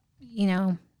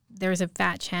 there's a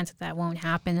fat chance that won't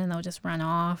happen, and they'll just run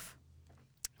off.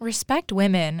 Respect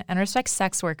women and respect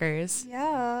sex workers.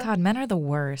 Yeah. God, men are the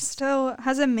worst. So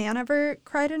has a man ever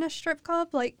cried in a strip club,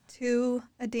 like to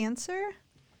a dancer?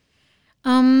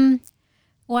 Well,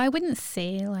 I wouldn't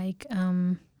say like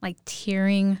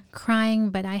tearing,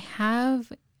 crying, but I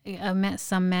have met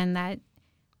some men that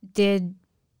did,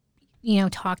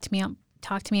 talk to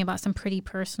me about some pretty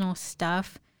personal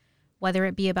stuff, whether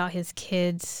it be about his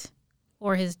kids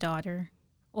or his daughter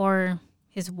or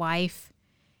his wife,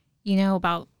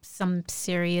 about some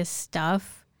serious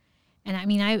stuff. And I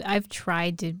mean, I've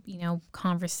tried to,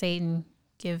 conversate and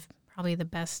give probably the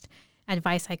best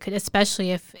advice I could,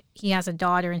 especially if he has a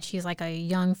daughter and she's like a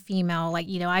young female, like,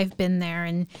 I've been there.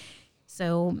 And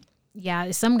so,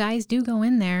 yeah, some guys do go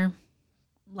in there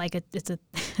like it's a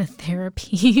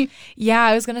therapy. Yeah,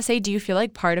 I was going to say, do you feel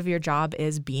like part of your job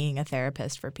is being a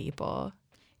therapist for people?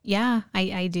 Yeah,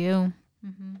 I do.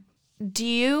 Mm-hmm. Do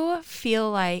you feel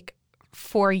like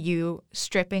for you,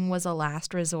 stripping was a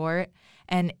last resort?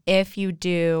 And if you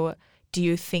do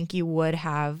you think you would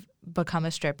have become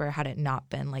a stripper had it not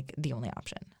been like the only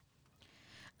option?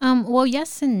 Well,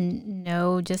 yes and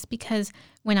no, just because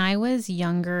when I was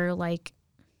younger, like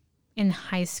in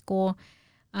high school,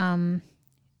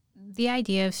 the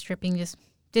idea of stripping just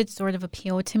did sort of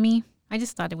appeal to me. I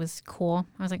just thought it was cool.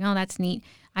 I was like, oh, that's neat.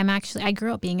 I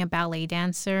grew up being a ballet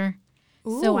dancer.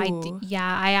 Ooh. So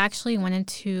I actually wanted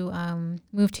to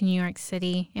move to New York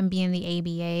City and be in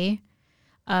the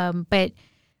ABA. But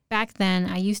back then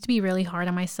I used to be really hard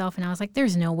on myself, and I was like,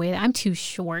 there's no way, I'm too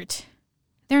short.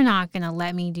 They're not going to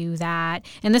let me do that.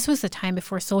 And this was the time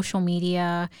before social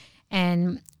media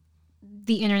and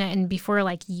the internet and before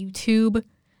like YouTube.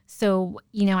 So,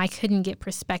 I couldn't get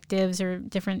perspectives or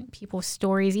different people's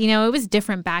stories. It was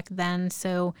different back then.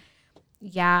 So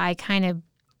yeah, I kind of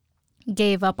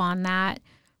gave up on that.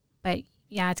 But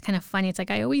yeah, it's kind of funny. It's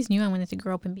like I always knew I wanted to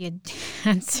grow up and be a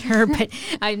dancer, but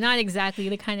I'm not exactly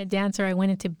the kind of dancer I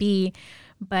wanted to be.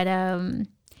 But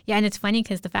yeah, and it's funny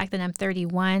because the fact that I'm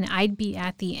 31, I'd be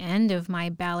at the end of my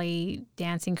ballet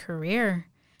dancing career.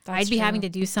 I'd be having to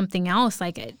do something else.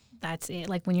 Like that's it.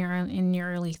 Like when you're in your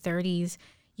early 30s,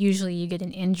 usually you get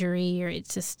an injury, or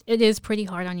it is pretty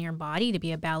hard on your body to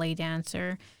be a ballet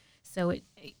dancer. So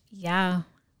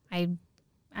I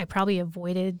probably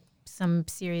avoided some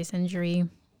serious injury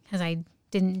because I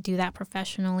didn't do that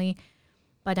professionally.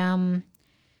 But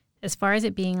as far as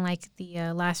it being like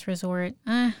the last resort,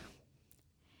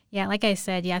 yeah, like I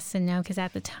said, yes and no, because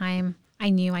at the time I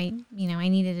knew I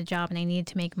needed a job and I needed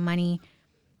to make money.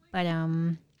 But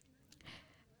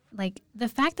like the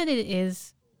fact that it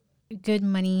is good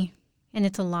money and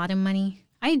it's a lot of money,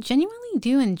 I genuinely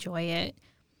do enjoy it.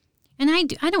 And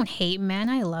I don't hate men.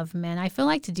 I love men. I feel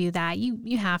like to do that,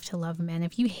 you have to love men.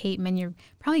 If you hate men, you're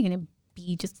probably going to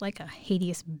be just like a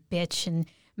hideous bitch and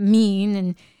mean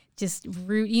and just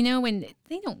rude. When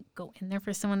they don't go in there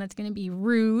for someone that's going to be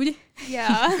rude.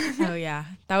 Yeah. Oh, yeah.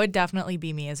 That would definitely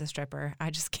be me as a stripper. I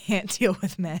just can't deal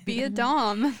with men. Be a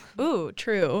dom. Ooh,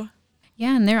 true.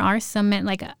 Yeah, and there are some men,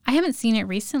 like I haven't seen it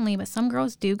recently, but some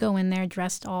girls do go in there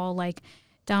dressed all like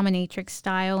dominatrix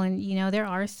style. And, there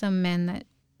are some men that,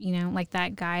 like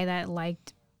that guy that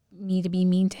liked me to be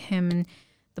mean to him and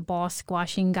the ball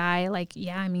squashing guy. Like,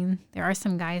 yeah, I mean, there are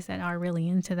some guys that are really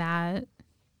into that.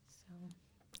 So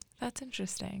That's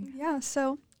interesting. Yeah,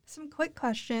 so some quick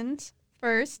questions.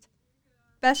 First,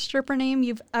 best stripper name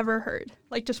you've ever heard?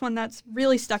 Like just one that's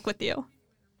really stuck with you.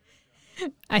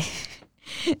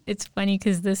 It's funny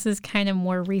because this is kind of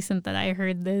more recent that I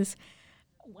heard this.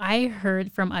 I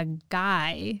heard from a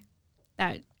guy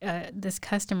that this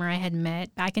customer I had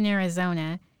met back in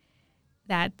Arizona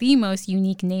that the most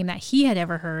unique name that he had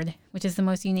ever heard, which is the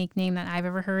most unique name that I've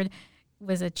ever heard,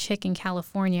 was a chick in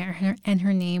California, and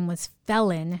her name was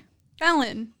Felon.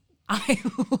 Felon. I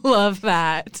love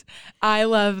that. I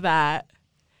love that.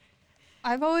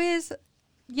 I've always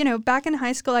back in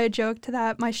high school, I joked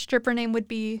that my stripper name would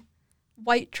be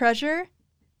White Treasure.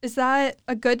 Is that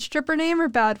a good stripper name or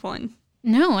bad one?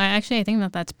 No, I think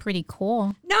that that's pretty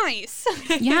cool. Nice.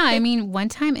 Yeah, I mean, one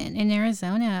time in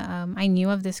Arizona, I knew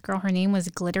of this girl. Her name was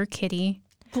Glitter Kitty.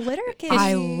 Glitter Kitty.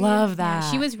 I love that.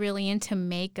 Yeah, she was really into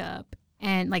makeup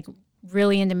and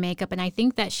really into makeup. And I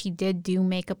think that she did do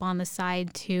makeup on the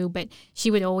side too, but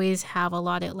she would always have a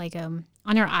lot of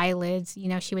on her eyelids,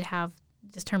 she would have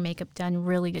just her makeup done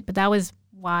really good. But that was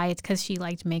why. It's because she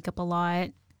liked makeup a lot.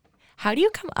 How do you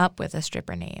come up with a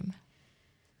stripper name?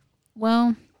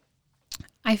 Well,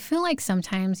 I feel like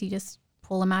sometimes you just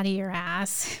pull them out of your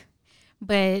ass.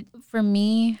 But for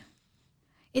me,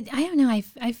 I don't know.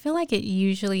 I feel like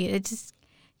it just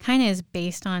kind of is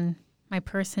based on my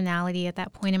personality at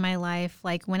that point in my life.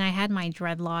 Like when I had my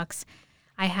dreadlocks,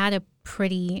 I had a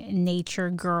pretty nature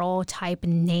girl type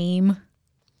name.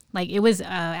 Like it was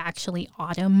actually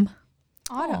Autumn.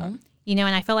 Autumn. And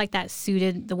I felt like that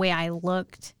suited the way I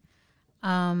looked.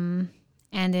 And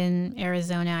in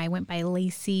Arizona, I went by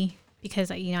Lacey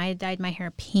because, I had dyed my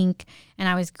hair pink and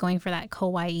I was going for that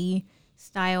kawaii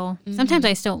style. Mm-hmm. Sometimes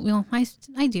I still,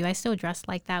 I do. I still dress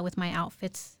like that with my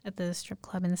outfits at the strip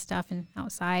club and stuff and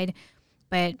outside.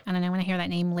 But I don't know, when I hear that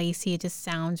name Lacey, it just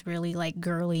sounds really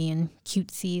girly and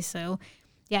cutesy. So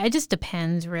yeah, it just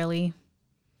depends really.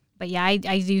 But yeah, I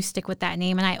do stick with that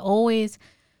name. And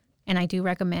I do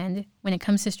recommend when it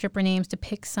comes to stripper names to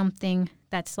pick something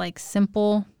that's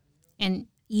simple and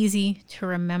easy to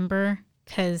remember.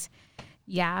 Because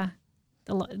yeah,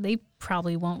 they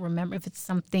probably won't remember if it's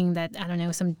something that, I don't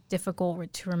know, some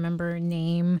difficult to remember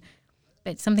name.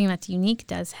 But something that's unique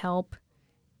does help.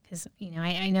 Because,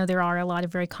 I know there are a lot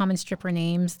of very common stripper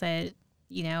names that,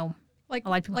 a lot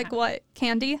of people have. What?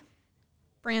 Candy?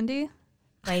 Brandy?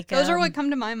 Those are what come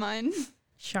to my mind.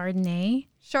 Chardonnay.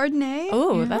 Chardonnay?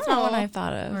 Oh, that's not one I've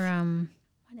thought of. Or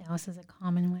what else is a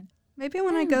common one? Maybe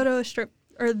when I go to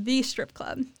the strip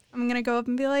club, I'm going to go up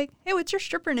and be like, hey, what's your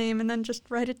stripper name? And then just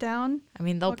write it down. I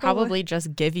mean, they'll probably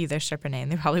just give you their stripper name.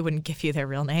 They probably wouldn't give you their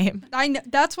real name. I know,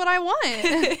 that's what I want.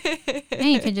 Yeah,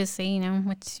 you could just say,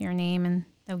 what's your name? And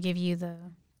they'll give you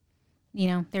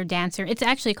their dancer. It's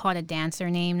actually called a dancer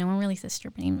name. No one really says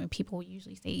stripper name. People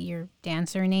usually say your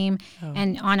dancer name. Oh.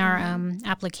 And on our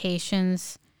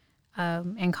applications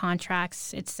and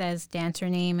contracts, it says dancer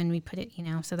name, and we put it,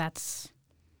 so that's,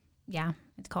 yeah,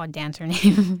 it's called dancer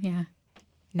name. Yeah.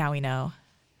 Now we know.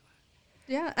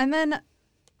 Yeah, and then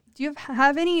do you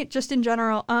have any, just in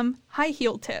general, high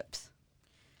heel tips?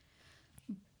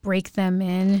 Break them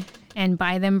in and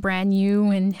buy them brand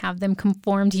new and have them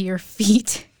conform to your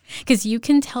feet. Because you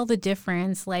can tell the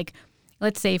difference.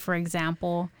 Let's say, for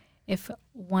example, if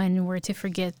one were to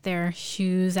forget their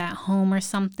shoes at home or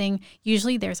something,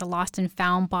 usually there's a lost and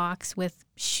found box with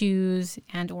shoes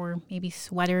and or maybe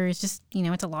sweaters. Just,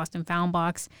 it's a lost and found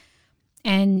box.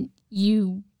 And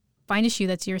you find a shoe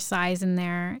that's your size in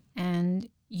there and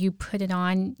you put it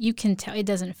on. You can tell it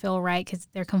doesn't feel right because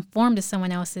they're conformed to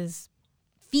someone else's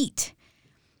feet.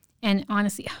 And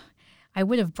honestly, I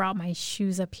would have brought my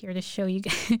shoes up here to show you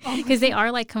guys because they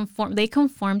are they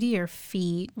conform to your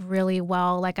feet really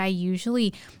well. I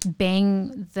usually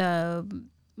bang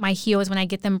my heels when I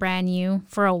get them brand new.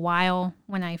 For a while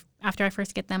after I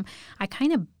first get them, I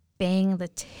kind of bang the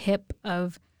tip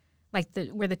of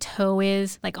where the toe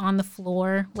is on the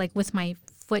floor, with my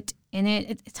foot in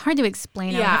it. It's hard to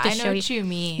explain. Yeah, I know what you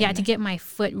mean. Yeah, to get my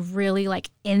foot really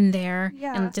in there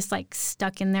and just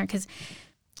stuck in there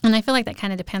and I feel like that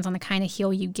kind of depends on the kind of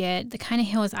heel you get. The kind of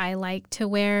heels I like to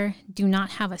wear do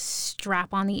not have a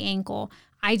strap on the ankle.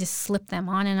 I just slip them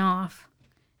on and off.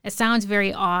 It sounds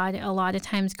very odd. A lot of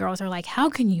times girls are like, how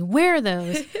can you wear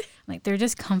those? They're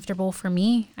just comfortable for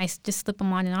me. I just slip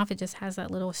them on and off. It just has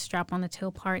that little strap on the toe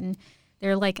part. And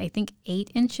they're I think 8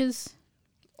 inches.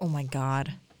 Oh, my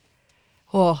God.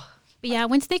 Oh. But yeah,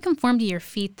 once they conform to your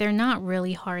feet, they're not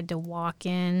really hard to walk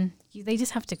in. They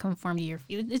just have to conform to your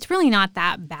feet. It's really not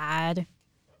that bad.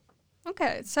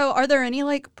 Okay. So are there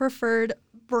any preferred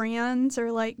brands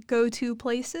or go-to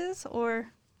places or?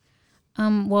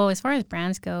 Well, as far as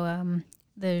brands go,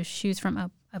 the shoes from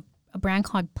a brand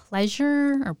called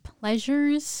Pleasure or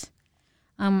Pleasures.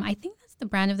 I think that's the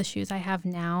brand of the shoes I have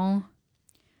now.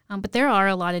 But there are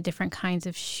a lot of different kinds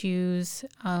of shoes.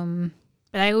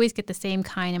 But I always get the same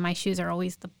kind, and my shoes are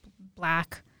always the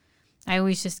black. I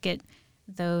always just get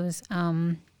those.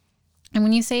 And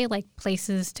when you say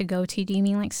places to go to, do you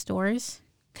mean stores?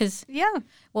 Because yeah.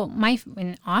 Well,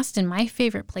 in Austin, my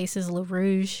favorite place is Le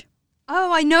Rouge.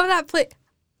 Oh, I know that place.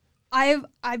 I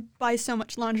buy so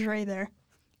much lingerie there.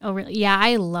 Oh, really? Yeah,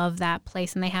 I love that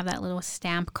place, and they have that little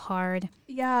stamp card.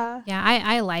 Yeah. Yeah,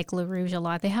 I like Le Rouge a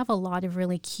lot. They have a lot of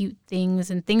really cute things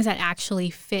and things that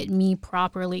actually fit me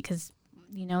properly because,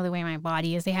 you know, the way my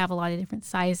body is. They have a lot of different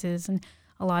sizes and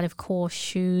a lot of cool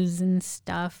shoes and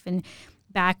stuff. And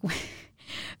back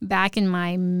in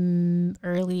my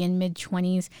early and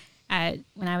mid-20s,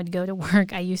 when I would go to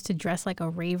work, I used to dress like a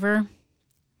raver.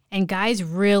 And guys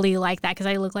really like that because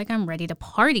I look like I'm ready to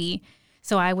party.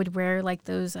 So I would wear like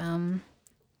those raver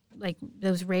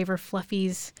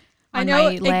fluffies on my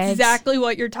legs. I know exactly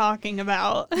what you're talking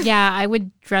about. Yeah, I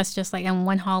would dress just like on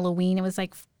one Halloween. It was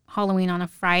like Halloween on a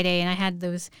Friday, and I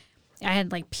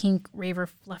had like pink raver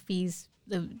fluffies,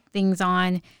 the things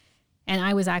on, and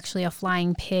I was actually a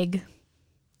flying pig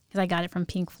because I got it from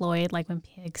Pink Floyd, like when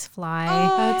pigs fly.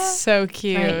 Oh, that's so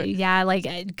cute. Right? Yeah,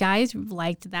 like guys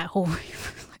liked that whole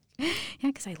yeah,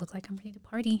 because I look like I'm ready to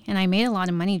party. And I made a lot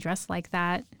of money dressed like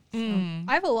that. So.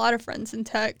 I have a lot of friends in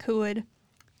tech who would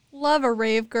love a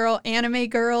rave girl, anime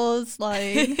girls,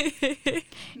 like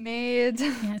maids.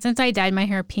 Yeah, since I dyed my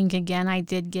hair pink again, I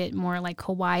did get more like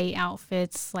kawaii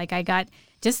outfits. Like I got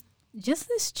just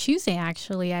this Tuesday,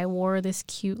 actually, I wore this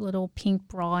cute little pink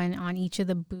bra on each of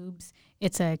the boobs.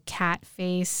 It's a cat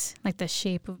face, like the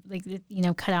shape of, like, you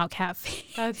know, cut out cat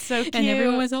face. That's so cute. And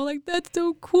everyone was all like, that's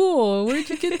so cool. Where'd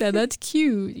you get that? That's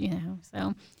cute. You know,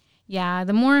 so yeah,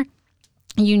 the more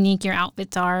unique your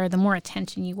outfits are, the more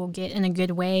attention you will get in a good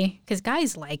way. Because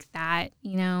guys like that,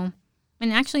 you know,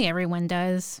 and actually everyone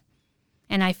does.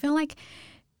 And I feel like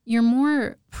you're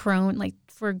more prone, like,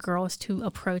 for girls to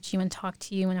approach you and talk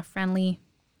to you in a friendly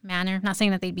manner. Not saying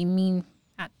that they'd be mean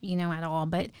at all,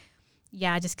 but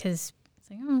yeah, just because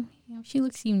it's like, oh, you know, she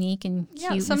looks unique and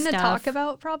cute and something stuff. to talk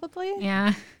about, probably.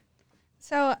 Yeah.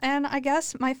 So, and I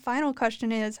guess my final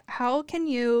question is, how can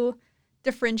you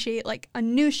differentiate like a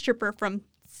new stripper from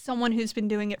someone who's been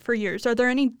doing it for years? Are there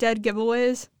any dead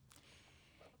giveaways?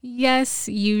 Yes,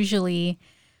 usually.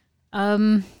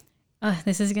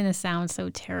 This is going to sound so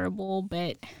terrible,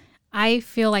 but I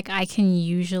feel like I can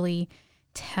usually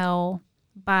tell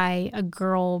by a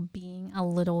girl being a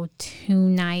little too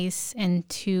nice and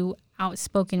too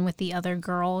outspoken with the other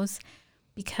girls,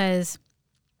 because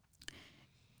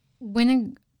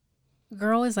when a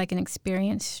girl is like an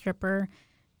experienced stripper,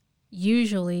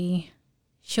 usually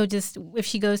she'll just, if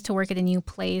she goes to work at a new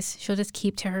place, she'll just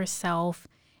keep to herself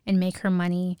and make her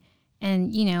money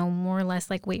and, you know, more or less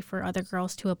like wait for other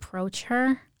girls to approach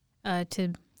her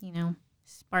to, you know,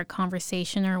 spark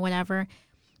conversation or whatever.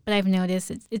 But I've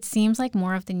noticed it seems like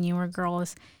more of the newer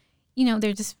girls, you know,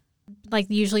 they're just like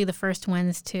usually the first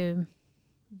ones to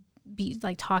be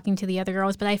like talking to the other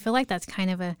girls. But I feel like that's kind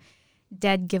of a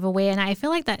dead giveaway. And I feel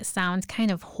like that sounds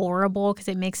kind of horrible because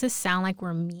it makes us sound like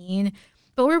we're mean,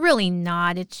 but we're really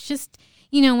not. It's just,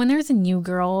 you know, when there's a new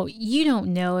girl, you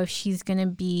don't know if she's going to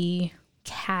be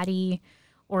catty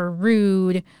or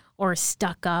rude or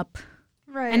stuck up.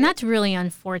 Right. And that's really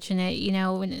unfortunate, you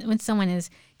know, when someone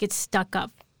gets stuck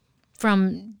up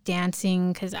from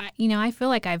dancing, because I feel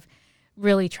like I've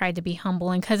really tried to be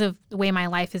humble, and because of the way my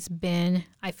life has been,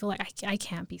 I feel like I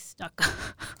can't be stuck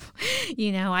up.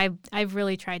 You know, I've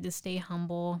really tried to stay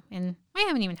humble, and I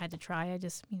haven't even had to try. I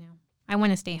just, you know, I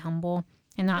want to stay humble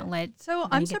and not let. So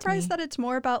I'm surprised that it's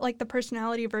more about like the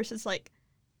personality versus like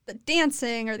the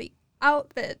dancing or the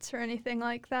outfits or anything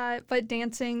like that. But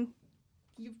dancing,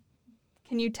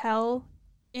 can you tell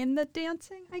in the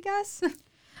dancing, I guess?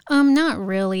 Not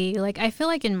really. Like, I feel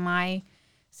like in my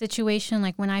situation,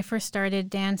 like when I first started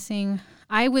dancing,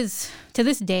 to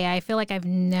this day, I feel like I've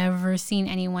never seen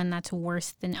anyone that's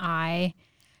worse than I.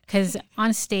 Because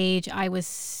on stage, I was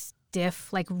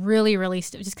stiff, like really, really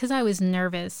stiff, just because I was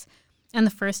nervous. And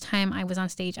the first time I was on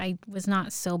stage, I was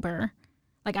not sober.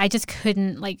 Like, I just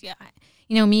couldn't, like,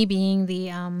 you know, me being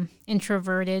the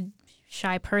introverted,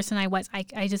 shy person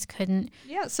I just couldn't.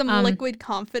 Yeah, some liquid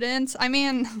confidence. I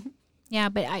mean... Yeah,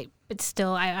 but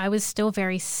still, I was still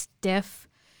very stiff,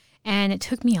 and it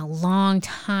took me a long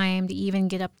time to even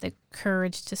get up the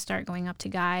courage to start going up to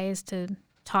guys to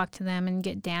talk to them and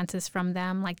get dances from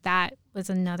them. Like, that was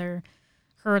another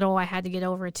hurdle I had to get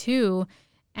over too.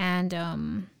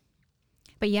 And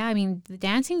but yeah, I mean, the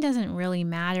dancing doesn't really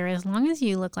matter as long as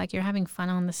you look like you're having fun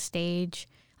on the stage.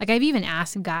 Like, I've even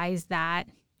asked guys that,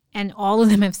 and all of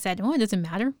them have said, "Oh, it doesn't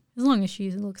matter as long as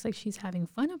she looks like she's having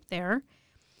fun up there."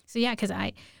 So yeah, because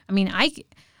I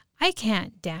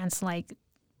can't dance like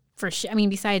for shit. I mean,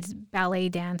 besides ballet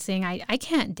dancing, I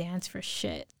can't dance for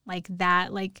shit like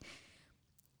that. Like,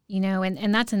 you know,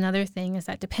 and that's another thing is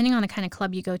that depending on the kind of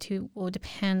club you go to will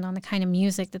depend on the kind of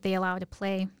music that they allow to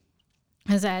play.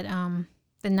 Is that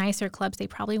the nicer clubs, they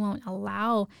probably won't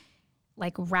allow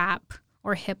like rap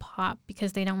or hip hop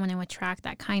because they don't want to attract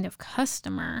that kind of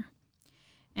customer.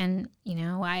 And, you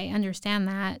know, I understand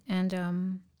that. And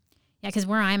yeah, because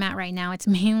where I'm at right now, it's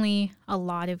mainly a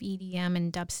lot of EDM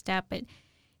and dubstep. But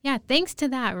yeah, thanks to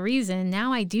that reason,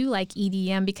 now I do like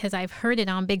EDM because I've heard it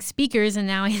on big speakers and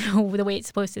now I know the way it's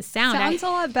supposed to sound. Sounds a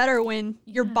lot better when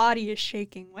your body is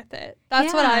shaking with it.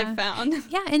 That's what I've found.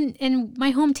 Yeah, and in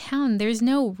my hometown, there's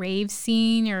no rave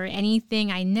scene or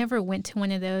anything. I never went to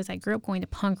one of those. I grew up going to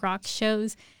punk rock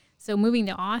shows. So moving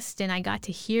to Austin, I got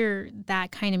to hear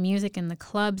that kind of music in the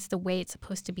clubs the way it's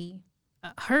supposed to be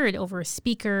heard over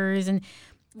speakers. And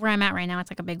where I'm at right now,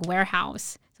 it's like a big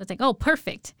warehouse. So it's like, oh,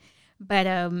 perfect. But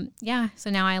yeah, so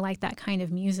now I like that kind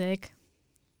of music.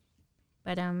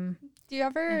 But do you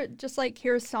ever just like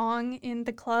hear a song in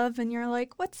the club and you're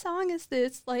like, what song is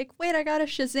this? Like, wait, I gotta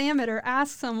Shazam it or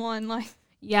ask someone. Like,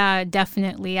 yeah,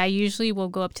 definitely. I usually will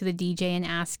go up to the DJ and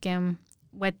ask him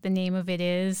what the name of it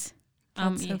is.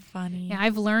 That's so funny. Yeah,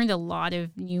 I've learned a lot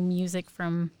of new music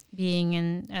from being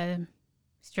in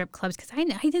strip clubs because I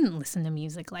didn't listen to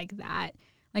music like that.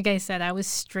 Like I said, I was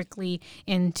strictly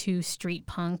into street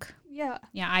punk. Yeah.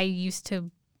 Yeah, I used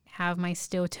to have my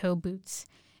steel-toe boots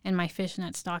and my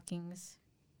fishnet stockings.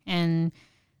 And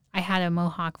I had a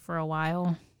mohawk for a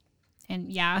while.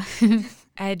 And yeah.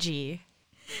 Edgy.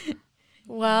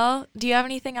 Well, do you have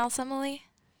anything else, Emily?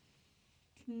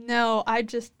 No,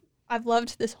 I've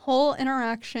loved this whole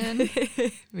interaction.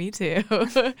 Me too.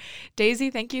 Daisy,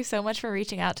 thank you so much for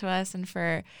reaching out to us and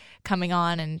for coming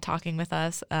on and talking with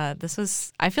us. I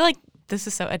feel like this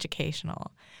is so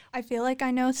educational. I feel like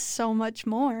I know so much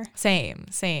more. Same.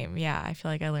 Yeah, I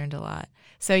feel like I learned a lot.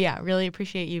 So yeah, really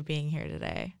appreciate you being here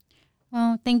today.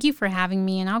 Well, thank you for having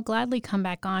me, and I'll gladly come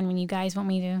back on when you guys want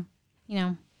me to, you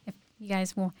know, if you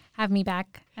guys will have me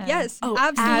back. Yes,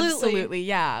 absolutely.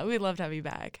 Yeah, we'd love to have you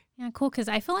back. Yeah, cool, because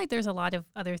I feel like there's a lot of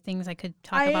other things I could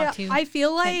talk about, too. I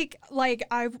feel like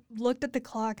I looked at the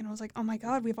clock and I was like, oh, my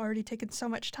God, we've already taken so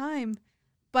much time.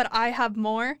 But I have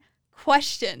more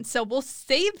questions, so we'll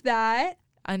save that.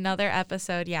 Another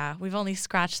episode, yeah. We've only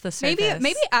scratched the surface.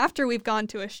 Maybe after we've gone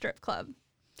to a strip club.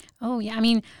 Oh, yeah. I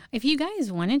mean, if you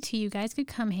guys wanted to, you guys could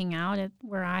come hang out at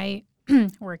where I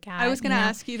work at. I was going to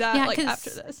ask you that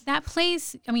after this. That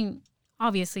place, I mean,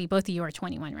 obviously, both of you are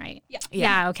 21, right? Yeah.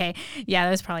 Yeah, okay. Yeah,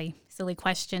 that was probably a silly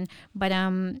question. But,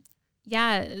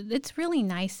 yeah, it's really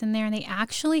nice in there. And they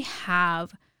actually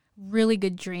have really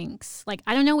good drinks. Like,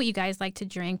 I don't know what you guys like to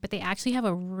drink, but they actually have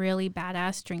a really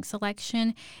badass drink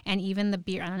selection. And even the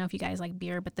beer, I don't know if you guys like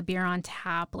beer, but the beer on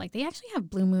tap, like they actually have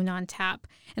Blue Moon on tap.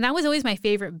 And that was always my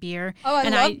favorite beer. Oh, I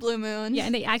love Blue Moon. Yeah,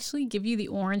 and they actually give you the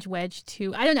orange wedge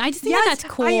too. I don't know. I just think that's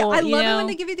cool. I love it when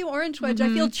they give you the orange wedge.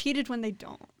 Mm-hmm. I feel cheated when they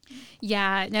don't.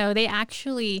 Yeah, no, they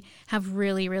actually have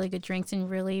really, really good drinks and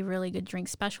really, really good drink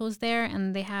specials there.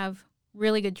 And they have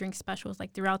really good drink specials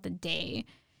like throughout the day.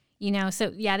 You know,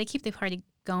 so yeah, they keep the party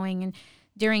going, and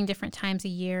during different times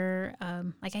of year,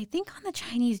 like I think on the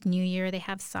Chinese New Year they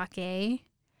have sake,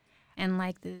 and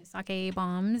like the sake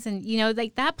bombs, and you know,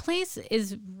 like that place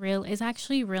is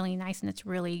actually really nice, and it's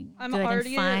really I'm good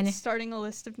already and fun. Starting a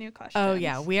list of new questions. Oh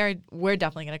yeah, we're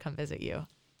definitely gonna come visit you.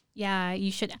 Yeah,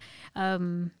 you should.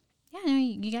 Yeah, no,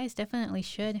 you guys definitely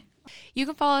should. You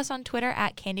can follow us on Twitter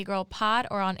at CandyGirlPod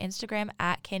or on Instagram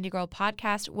at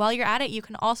CandyGirlPodcast. While you're at it, you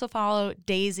can also follow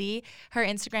Daisy. Her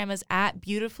Instagram is at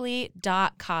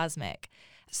beautifully.cosmic.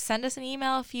 Send us an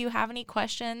email if you have any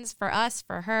questions for us,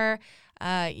 for her.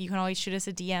 You can always shoot us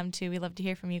a DM too. We love to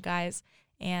hear from you guys.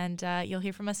 And you'll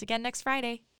hear from us again next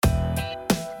Friday.